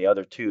effective than the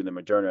other two, the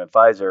Moderna and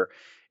Pfizer,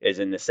 is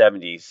in the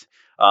 70s.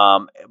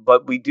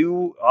 But we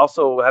do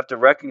also have to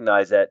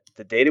recognize that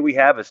the data we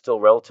have is still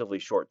relatively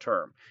short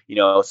term.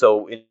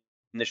 So in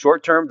the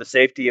short term, the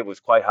safety, it was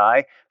quite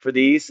high for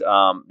these.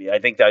 I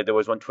think that there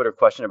was one Twitter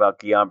question about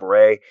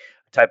Guillain-Barré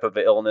type of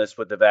illness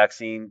with the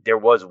vaccine. There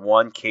was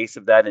one case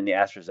of that in the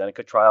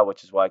AstraZeneca trial,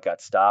 which is why it got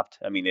stopped.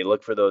 I mean, they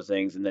looked for those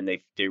things and then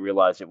they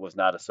realized it was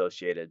not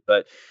associated.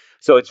 But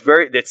So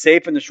it's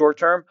safe in the short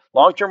term.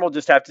 Long term, we'll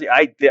just have to.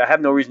 I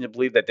have no reason to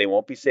believe that they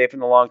won't be safe in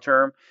the long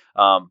term.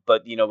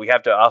 But we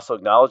have to also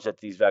acknowledge that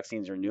these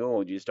vaccines are new and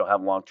we just don't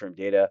have long term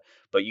data.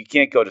 But you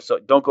can't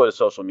don't go to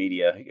social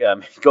media.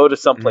 Go to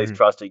someplace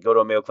trusted. Go to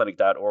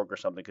MayoClinic.org or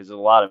something, because there's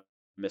a lot of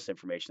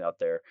misinformation out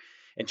there.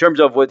 In terms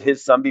of would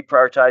his son be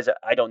prioritized,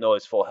 I don't know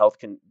his full health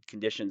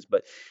conditions,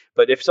 but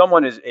if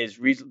someone is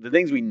the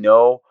things we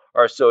know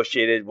are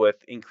associated with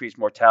increased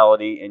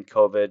mortality in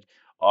COVID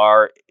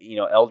are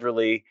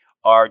elderly,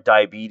 are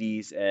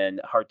diabetes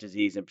and heart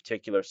disease in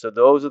particular. So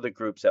those are the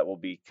groups that will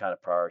be kind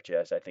of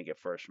prioritized, I think, at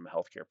first from a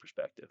healthcare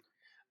perspective.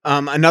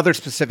 Another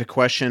specific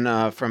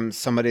question from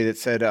somebody that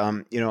said,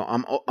 I'm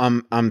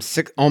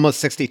almost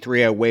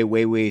 63. I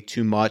weigh way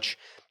too much,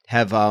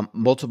 have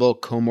multiple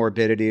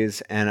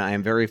comorbidities, and I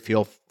am very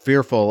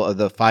fearful of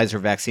the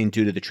Pfizer vaccine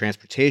due to the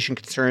transportation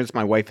concerns.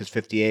 My wife is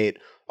 58,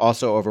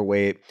 also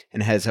overweight,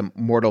 and has a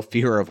mortal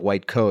fear of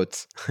white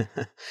coats.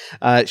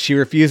 She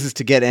refuses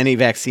to get any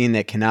vaccine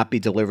that cannot be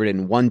delivered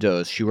in one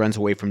dose. She runs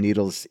away from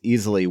needles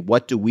easily.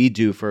 What do we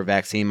do for a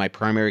vaccine? My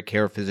primary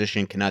care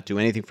physician cannot do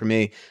anything for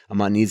me.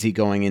 I'm uneasy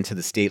going into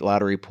the state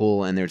lottery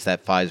pool, and there's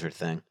that Pfizer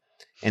thing.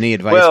 Any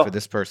advice for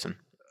this person?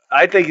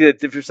 I think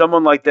that if you're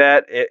someone like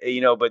that,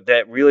 but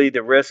that really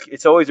the risk,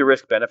 it's always a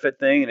risk benefit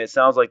thing. And it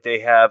sounds like they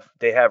have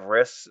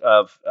risks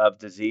of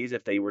disease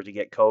if they were to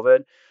get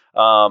COVID,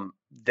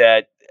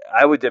 that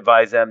I would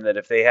advise them that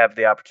if they have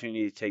the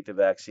opportunity to take the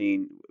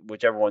vaccine,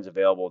 whichever one's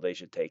available, they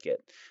should take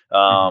it.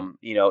 Even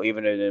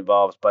if it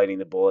involves biting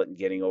the bullet and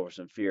getting over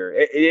some fear.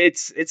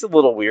 It's a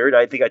little weird.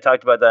 I think I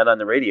talked about that on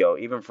the radio.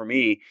 Even for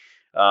me,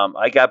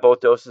 I got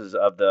both doses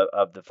of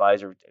the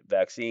Pfizer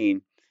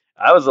vaccine.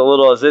 I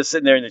was just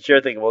sitting there in the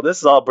chair thinking, well, this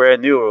is all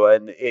brand new,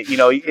 and it's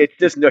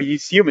just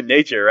it's human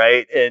nature,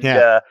 right?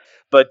 And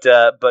but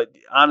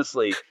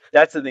honestly,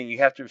 that's the thing. You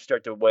have to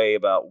start to weigh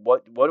about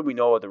what do we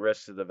know of the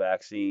risks of the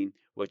vaccine,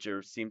 which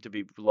seem to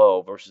be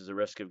low, versus the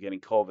risk of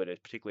getting COVID,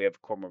 particularly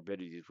have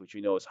comorbidities, which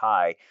we know is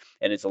high,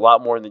 and it's a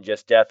lot more than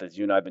just death, as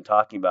you and I have been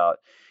talking about.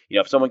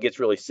 If someone gets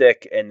really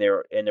sick and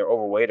they're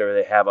overweight or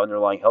they have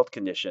underlying health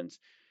conditions,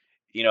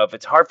 if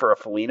it's hard for a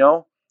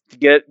Foligno to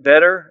get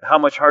better, how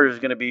much harder is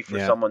it going to be for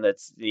someone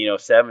that's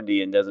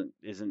 70 and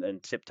isn't in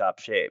tip top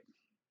shape?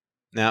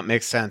 No, it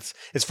makes sense.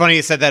 It's funny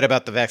you said that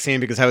about the vaccine,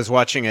 because I was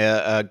watching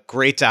a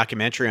great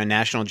documentary on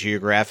National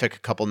Geographic a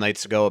couple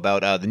nights ago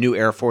about the new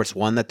Air Force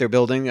One that they're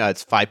building.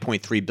 It's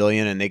 $5.3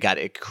 billion, and they got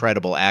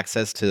incredible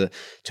access to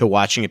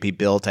watching it be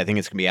built. I think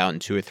it's going to be out in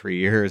 2 or 3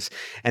 years.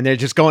 And they're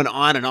just going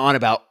on and on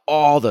about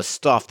all the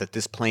stuff that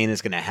this plane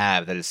is going to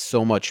have that is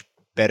so much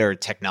better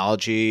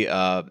technology,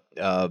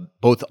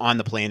 both on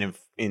the plane and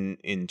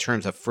in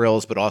terms of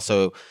frills, but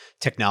also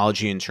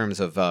technology in terms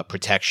of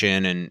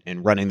protection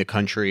and running the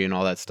country and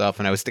all that stuff.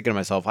 And I was thinking to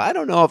myself, I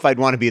don't know if I'd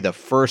want to be the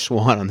first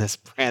one on this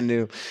brand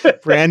new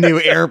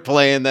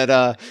airplane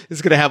that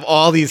is going to have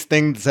all these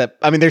things that,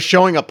 I mean, they're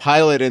showing a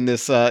pilot in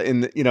this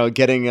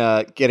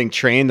getting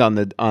trained on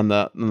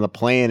the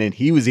plane, and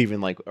he was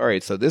even like, all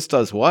right, so this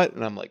does what?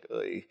 And I'm like,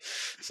 ugh.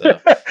 So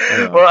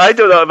well, I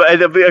don't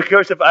know. Of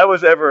course,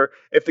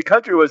 if the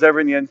country was ever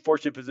in the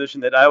unfortunate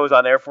position that I was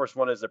on Air Force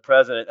One as the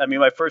president, I mean,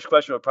 my first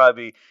question would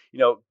probably be,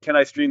 can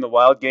I stream the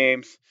Wild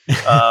games?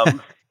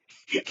 Can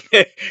I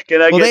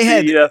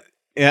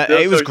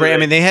it was great. I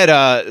mean, they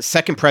had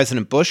second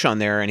President Bush on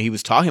there, and he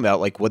was talking about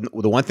like the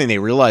one thing they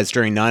realized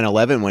during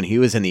 9/11 when he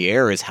was in the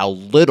air is how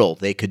little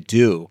they could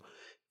do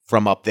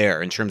from up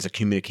there in terms of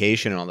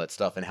communication and all that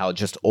stuff, and how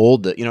just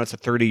old, it's a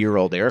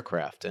 30-year-old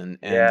aircraft,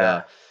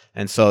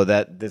 and so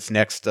that this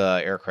next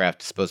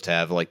aircraft is supposed to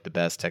have like the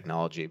best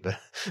technology, but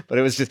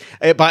it was just.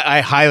 But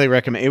I highly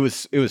recommend. It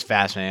was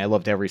fascinating. I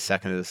loved every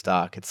second of this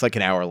doc. It's like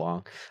an hour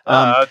long.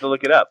 I have to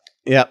look it up.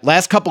 Yeah.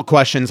 Last couple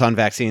questions on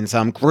vaccines.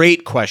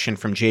 Great question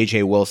from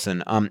JJ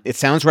Wilson. It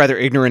sounds rather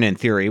ignorant in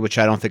theory, which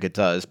I don't think it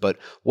does. But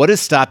what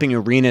is stopping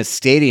Arenas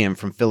Stadium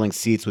from filling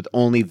seats with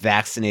only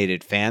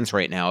vaccinated fans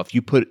right now? If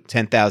you put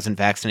 10,000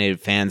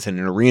 vaccinated fans in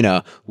an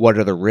arena, what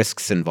are the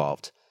risks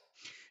involved?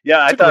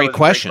 Yeah, I thought it was a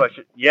great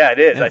question. Yeah, it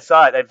is. Yeah. I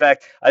saw it. In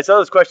fact, I saw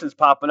those questions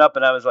popping up,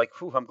 and I was like,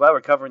 I'm glad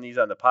we're covering these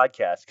on the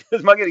podcast,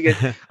 because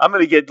I'm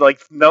gonna get like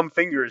numb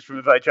fingers from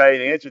if I try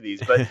and answer these.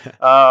 But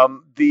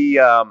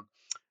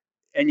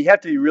and you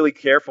have to be really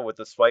careful with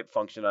the swipe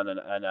function on an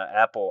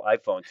Apple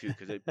iPhone too,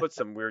 because it puts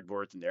some weird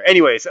words in there.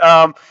 Anyways,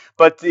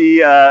 but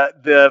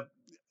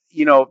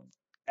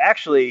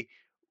actually,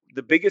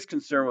 the biggest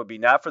concern would be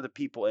not for the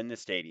people in the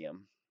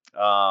stadium,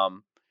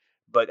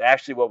 but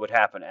actually what would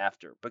happen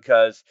after,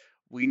 because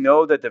we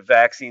know that the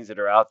vaccines that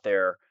are out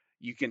there,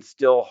 you can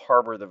still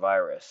harbor the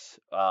virus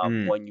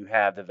when you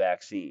have the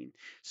vaccine.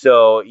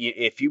 So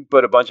if you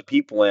put a bunch of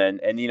people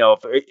in, and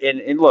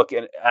look,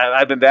 and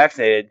I've been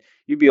vaccinated,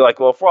 you'd be like,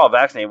 well, if we're all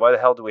vaccinated, why the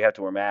hell do we have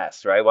to wear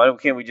masks, right? Why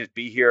can't we just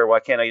be here?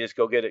 Why can't I just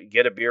go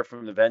get a beer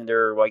from the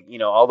vendor? Like,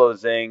 all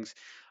those things.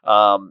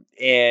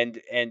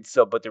 And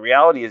so, but the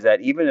reality is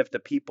that even if the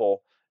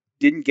people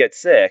didn't get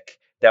sick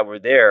that were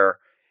there,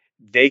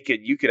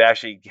 you could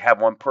actually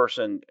have one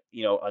person,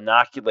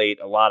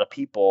 inoculate a lot of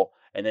people,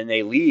 and then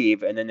they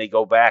leave, and then they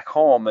go back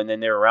home, and then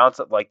they're around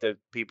something like the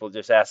people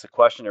just asked a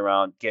question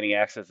around getting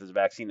access to the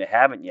vaccine that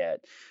haven't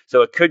yet.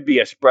 So it could be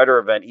a spreader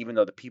event, even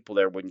though the people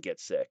there wouldn't get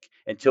sick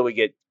until we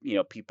get,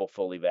 people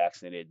fully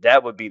vaccinated.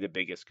 That would be the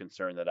biggest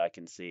concern that I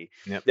can see.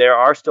 Yep. There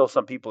are still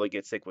some people that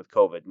get sick with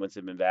COVID once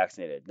they've been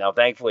vaccinated. Now,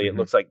 thankfully, it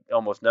looks like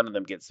almost none of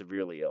them get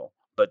severely ill,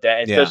 but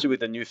that, especially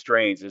with the new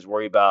strains, is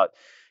worry about,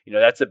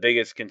 that's the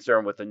biggest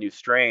concern with the new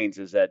strains,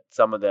 is that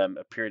some of them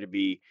appear to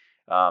be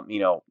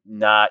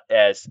not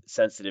as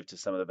sensitive to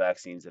some of the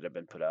vaccines that have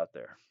been put out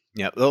there.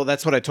 Yeah, well,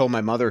 that's what I told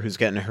my mother, who's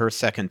getting her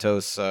second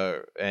dose. And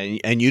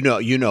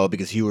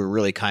because you were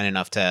really kind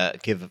enough to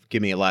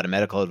give me a lot of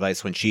medical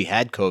advice when she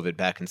had COVID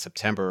back in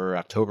September or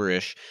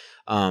October-ish.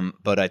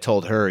 But I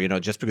told her,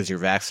 just because you're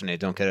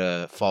vaccinated, don't get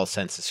a false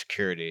sense of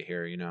security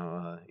here. You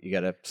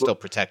got to still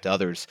protect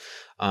others.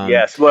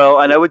 Yes. Well,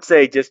 and I would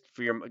say just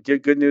for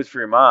good news for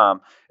your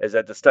mom is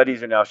that the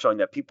studies are now showing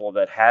that people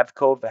that had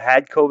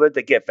COVID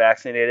that get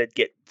vaccinated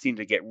seem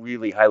to get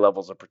really high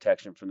levels of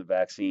protection from the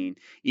vaccine,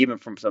 even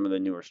from some of the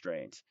newer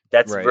strains.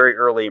 That's Right. very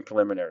early and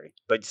preliminary,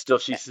 but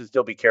she should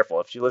still be careful.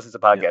 If she listens to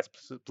podcasts,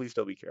 please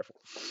still be careful.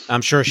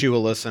 I'm sure she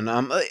will listen.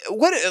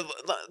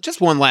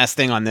 Just one last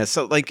thing on this.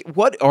 So,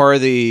 what are are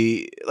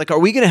we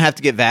going to have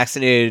to get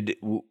vaccinated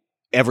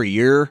every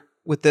year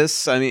with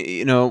this? I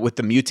mean, with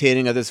the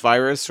mutating of this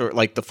virus, or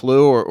like the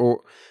flu,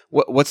 or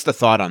what's the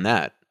thought on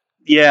that?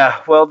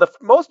 Yeah, well, the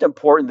most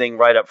important thing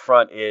right up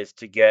front is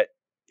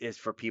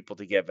for people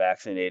to get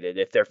vaccinated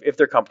if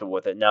they're comfortable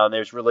with it. Now,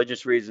 there's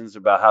religious reasons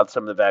about how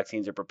some of the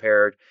vaccines are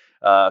prepared,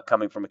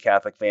 coming from a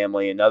Catholic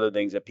family, and other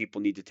things that people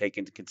need to take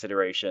into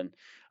consideration.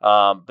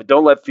 But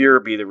don't let fear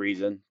be the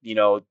reason,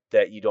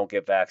 that you don't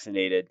get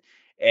vaccinated.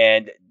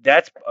 And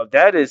that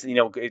is,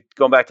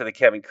 going back to the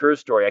Kevin Kerr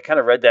story, I kind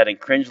of read that and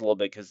cringed a little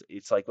bit, because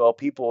it's like, well,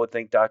 people would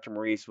think Dr.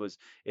 Maurice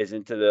is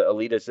into the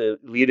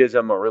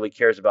elitism or really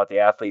cares about the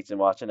athletes and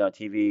watching on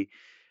TV.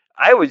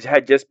 I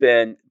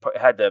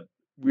had the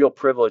real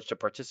privilege to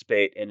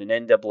participate in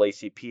an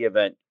NAACP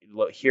event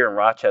here in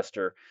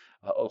Rochester,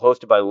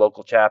 hosted by the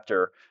local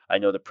chapter. I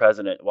know the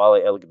president,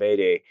 Wale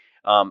El-Gabede,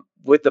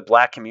 with the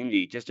Black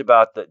community, just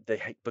about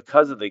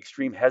because of the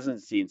extreme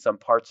hesitancy in some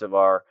parts of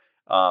our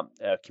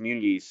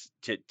communities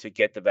to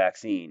get the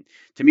vaccine.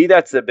 To me,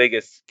 that's the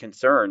biggest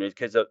concern, is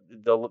because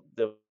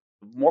the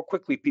more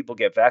quickly people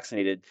get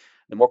vaccinated,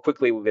 the more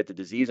quickly we'll get the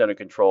disease under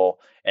control,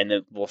 and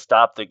then we'll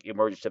stop the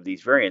emergence of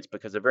these variants,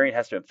 because the variant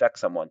has to infect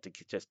someone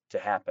to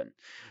happen.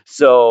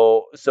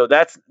 So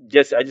that's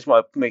I just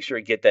want to make sure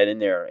to get that in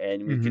there,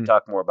 and we can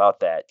talk more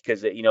about that,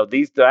 because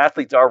the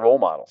athletes are role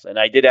models, and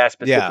I did ask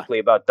specifically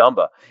about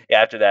Dumba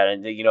after that,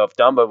 and if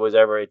Dumba was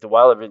ever at the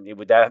Wild event,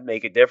 would that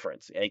make a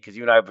difference? And because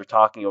you and I were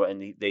talking about,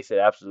 and they said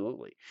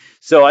absolutely.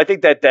 So I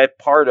think that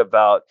part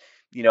about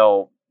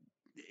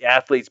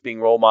athletes being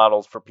role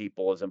models for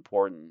people is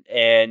important.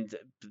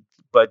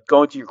 But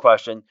going to your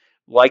question,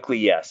 likely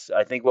yes.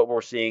 I think what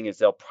we're seeing is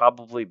they'll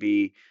probably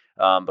be,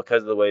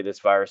 because of the way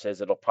this virus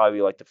is, it'll probably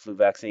be like the flu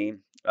vaccine.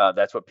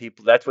 That's what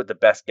the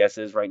best guess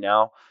is right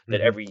now, that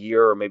every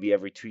year or maybe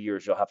every 2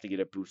 years, you'll have to get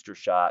a booster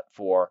shot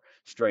for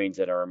strains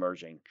that are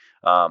emerging.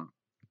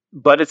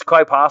 But it's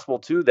quite possible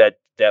too that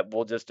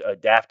we'll just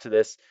adapt to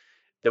this.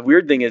 The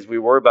weird thing is we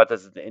worry about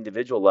this at the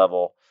individual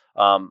level.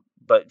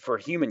 But for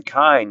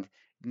humankind,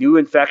 new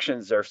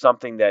infections are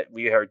something that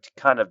we are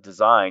kind of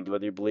designed,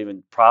 whether you believe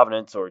in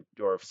providence or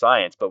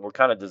science, but we're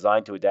kind of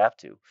designed to adapt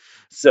to.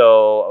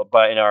 So,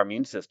 in our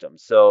immune system.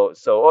 So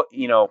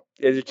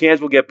there's a chance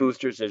we'll get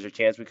boosters. There's a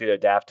chance we could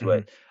adapt to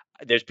it.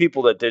 There's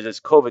this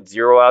COVID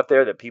zero out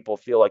there that people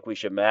feel like we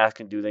should mask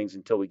and do things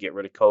until we get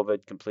rid of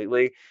COVID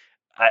completely.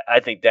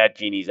 I think that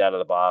genie's out of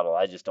the bottle.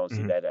 I just don't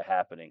see that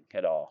happening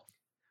at all.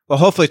 Well,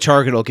 hopefully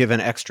Target will give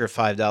an extra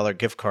 $5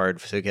 gift card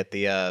to get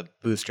the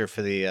booster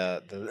for the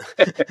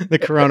the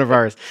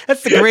coronavirus.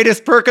 That's the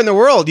greatest perk in the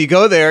world. You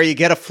go there, you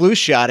get a flu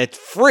shot, it's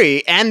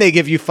free, and they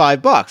give you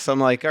 $5. I'm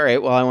like, all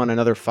right, well, I want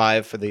another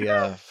 $5 for the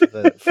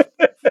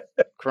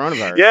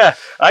coronavirus. Yeah,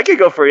 I could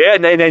go for it. Yeah,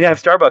 and they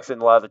have Starbucks in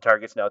a lot of the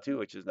Targets now too,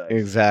 which is nice.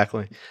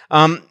 Exactly.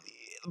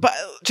 But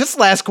just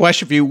last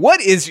question for you: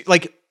 what is,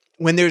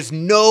 when there's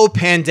no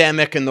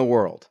pandemic in the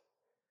world,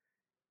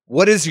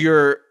 what is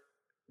your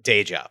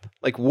day job?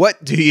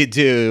 What do you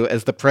do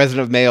as the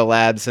president of Mayo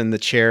Labs and the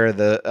chair of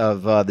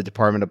the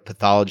Department of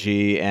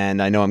Pathology?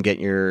 And I know I'm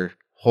getting your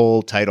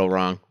whole title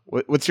wrong.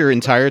 What's your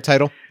entire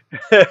title?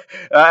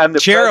 I'm the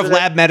chair president of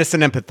Lab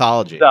Medicine and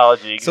Pathology.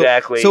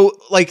 Exactly. So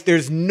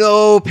there's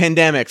no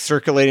pandemic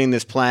circulating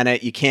this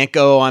planet. You can't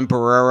go on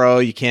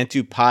Barrero. You can't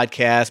do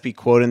podcasts, be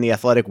quoted in The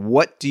Athletic.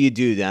 What do you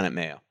do down at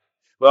Mayo?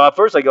 Well, at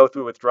first I go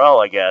through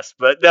withdrawal, I guess,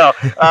 but no.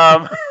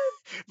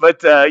 But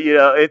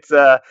it's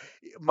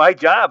my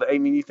job. I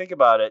mean, you think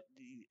about it.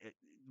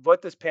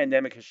 What this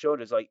pandemic has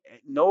showed is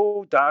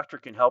no doctor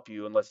can help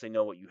you unless they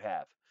know what you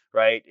have,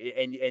 right?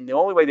 And the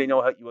only way they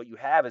know what you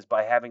have is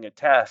by having a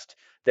test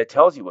that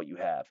tells you what you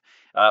have.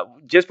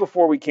 Just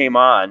before we came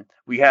on,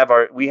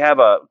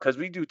 because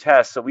we do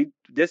tests. So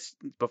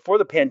before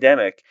the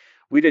pandemic,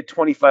 we did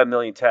 25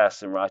 million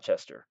tests in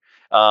Rochester.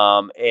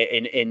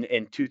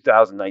 in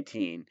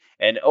 2019,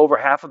 and over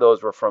half of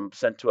those were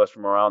sent to us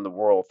from around the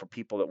world for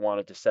people that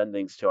wanted to send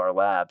things to our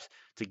labs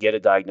to get a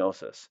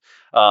diagnosis.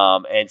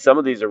 And some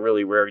of these are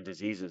really rare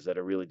diseases that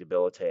are really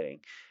debilitating.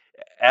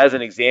 As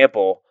an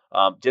example,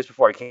 just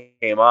before I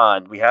came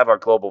on, we have our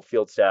global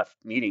field staff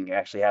meeting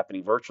actually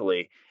happening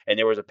virtually, and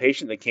there was a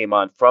patient that came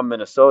on from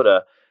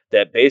Minnesota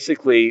that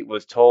basically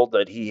was told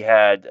that he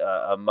had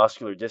a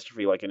muscular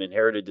dystrophy, like an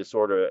inherited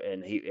disorder,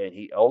 and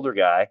he older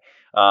guy,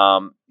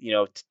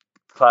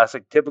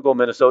 classic typical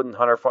Minnesotan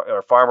hunter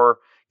or farmer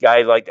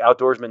guy, like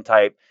outdoorsman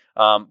type,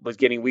 was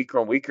getting weaker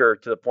and weaker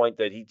to the point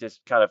that he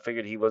just kind of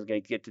figured he wasn't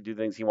going to get to do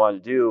things he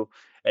wanted to do.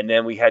 And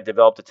then we had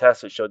developed a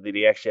test that showed that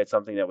he actually had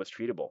something that was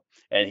treatable,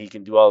 and he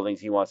can do all the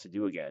things he wants to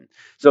do again.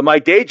 So my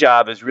day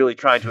job is really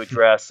trying to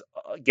address,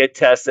 get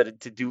tests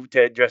to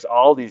address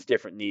all these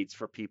different needs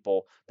for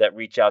people that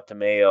reach out to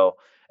Mayo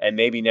and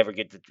maybe never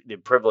get the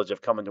privilege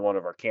of coming to one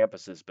of our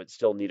campuses, but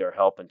still need our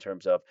help in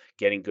terms of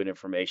getting good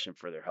information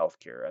for their health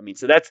care. I mean,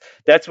 so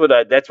that's what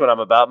I'm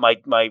about.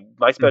 My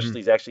specialty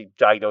is actually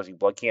diagnosing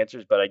blood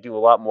cancers, but I do a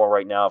lot more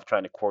right now of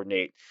trying to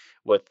coordinate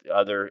with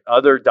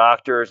other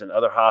doctors and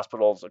other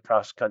hospitals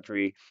across the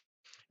country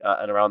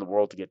and around the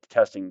world to get the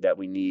testing that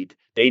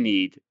they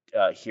need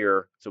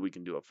here, so we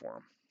can do it for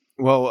them.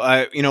 Well,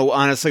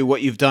 honestly,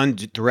 what you've done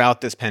throughout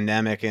this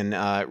pandemic and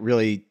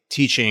really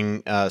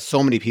teaching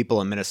so many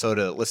people in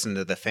Minnesota that listen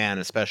to The Fan,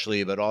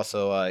 especially, but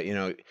also,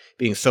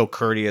 being so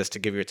courteous to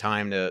give your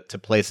time to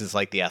places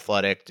like The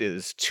Athletic.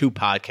 There's 2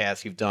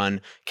 podcasts you've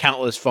done,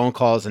 countless phone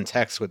calls and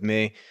texts with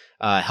me,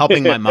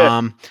 helping my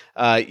mom.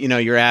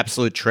 You're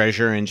absolute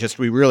treasure, and just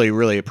we really,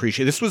 really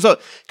appreciate it. This was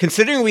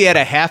considering we had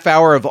a half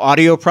hour of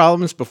audio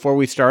problems before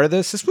we started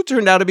this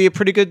turned out to be a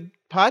pretty good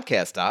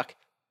podcast, Doc.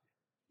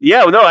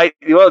 Yeah, no,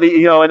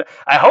 and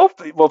I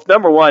hope. Well,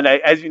 number one,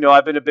 as you know,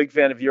 I've been a big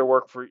fan of your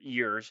work for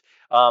years.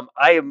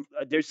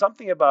 There's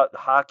something about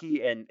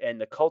hockey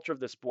and the culture of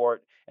the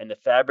sport and the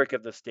fabric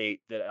of the state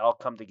that all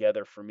come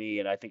together for me,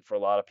 and I think for a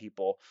lot of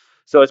people.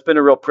 So it's been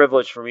a real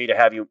privilege for me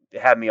to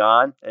have me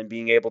on and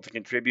being able to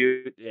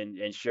contribute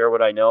and share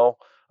what I know.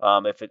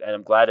 And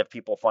I'm glad if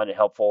people find it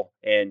helpful.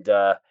 And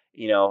I'll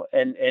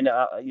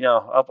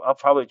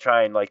probably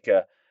try and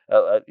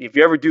if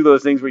you ever do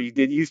those things where you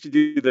used to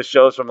do the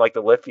shows from like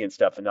the Liffey and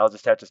stuff, and I'll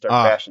just have to start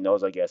crashing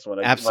those, I guess,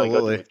 when I go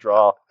to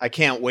withdrawal. I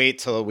can't wait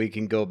till we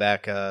can go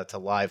back to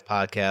live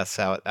podcasts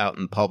out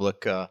in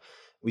public.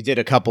 We did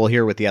a couple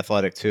here with The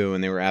Athletic too,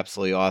 and they were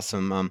absolutely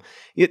awesome.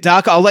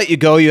 Doc, I'll let you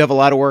go. You have a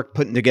lot of work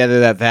putting together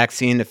that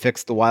vaccine to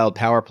fix the Wild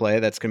power play.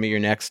 That's going to be your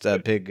next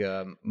big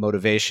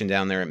motivation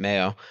down there at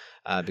Mayo,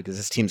 because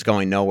this team's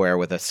going nowhere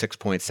with a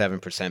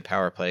 6.7%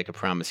 power play. I can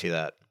promise you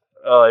that.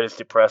 Oh, it's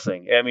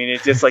depressing. I mean,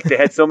 it's just like they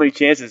had so many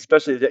chances,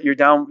 especially that you're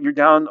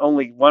down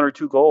only 1 or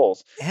 2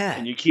 goals,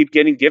 and you keep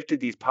getting gifted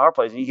these power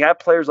plays. And you have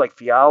players like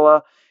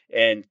Fiala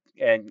and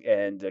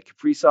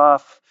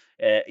Kaprizov.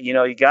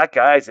 You got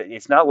guys that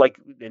it's not like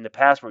in the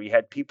past where you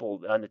had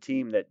people on the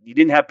team that you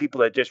didn't have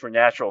people that just were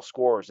natural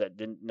scorers that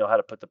didn't know how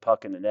to put the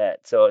puck in the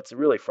net. So it's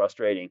really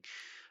frustrating.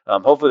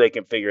 Hopefully they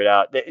can figure it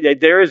out.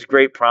 There is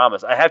great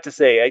promise. I have to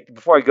say,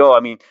 before I go, I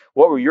mean,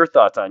 what were your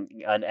thoughts on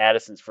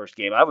Addison's first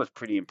game? I was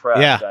pretty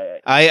impressed. Yeah,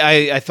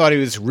 I thought he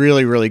was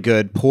really, really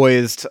good,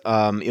 poised.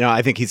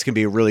 I think he's going to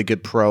be a really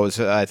good pro.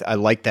 I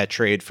like that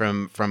trade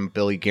from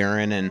Billy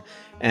Guerin,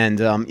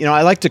 and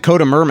I like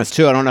Dakota Mermis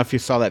too. I don't know if you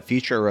saw that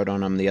feature I wrote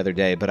on him the other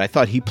day, but I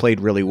thought he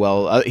played really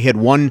well. He had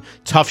one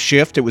tough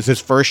shift. It was his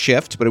first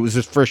shift, but it was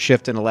his first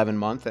shift in 11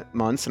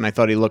 months, and I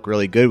thought he looked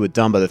really good with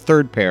Dumba, the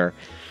third pair.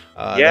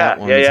 That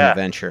one was an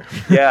adventure.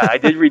 Yeah, I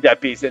did read that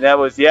piece, and it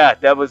was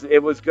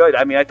good.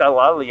 I mean, I thought a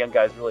lot of the young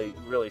guys really,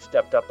 really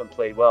stepped up and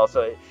played well.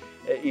 So,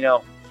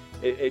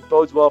 it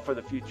bodes well for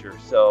the future.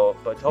 So,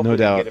 but hopefully we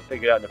get it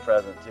figured out in the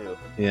present too.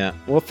 Yeah.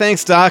 Well,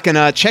 thanks, Doc,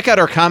 and check out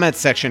our comments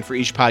section for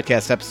each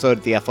podcast episode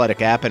at the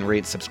Athletic app, and rate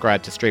and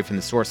subscribe to Straight from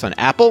the Source on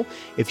Apple.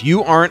 If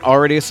you aren't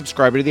already a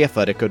subscriber to the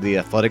Athletic, go to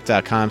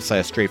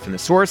theathletic.com/Straight from the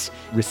Source.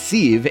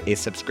 Receive a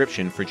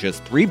subscription for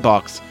just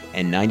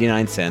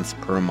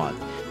 $3.99 per month.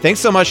 Thanks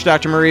so much,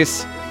 Dr.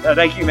 Maurice.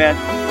 Thank you,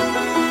 man.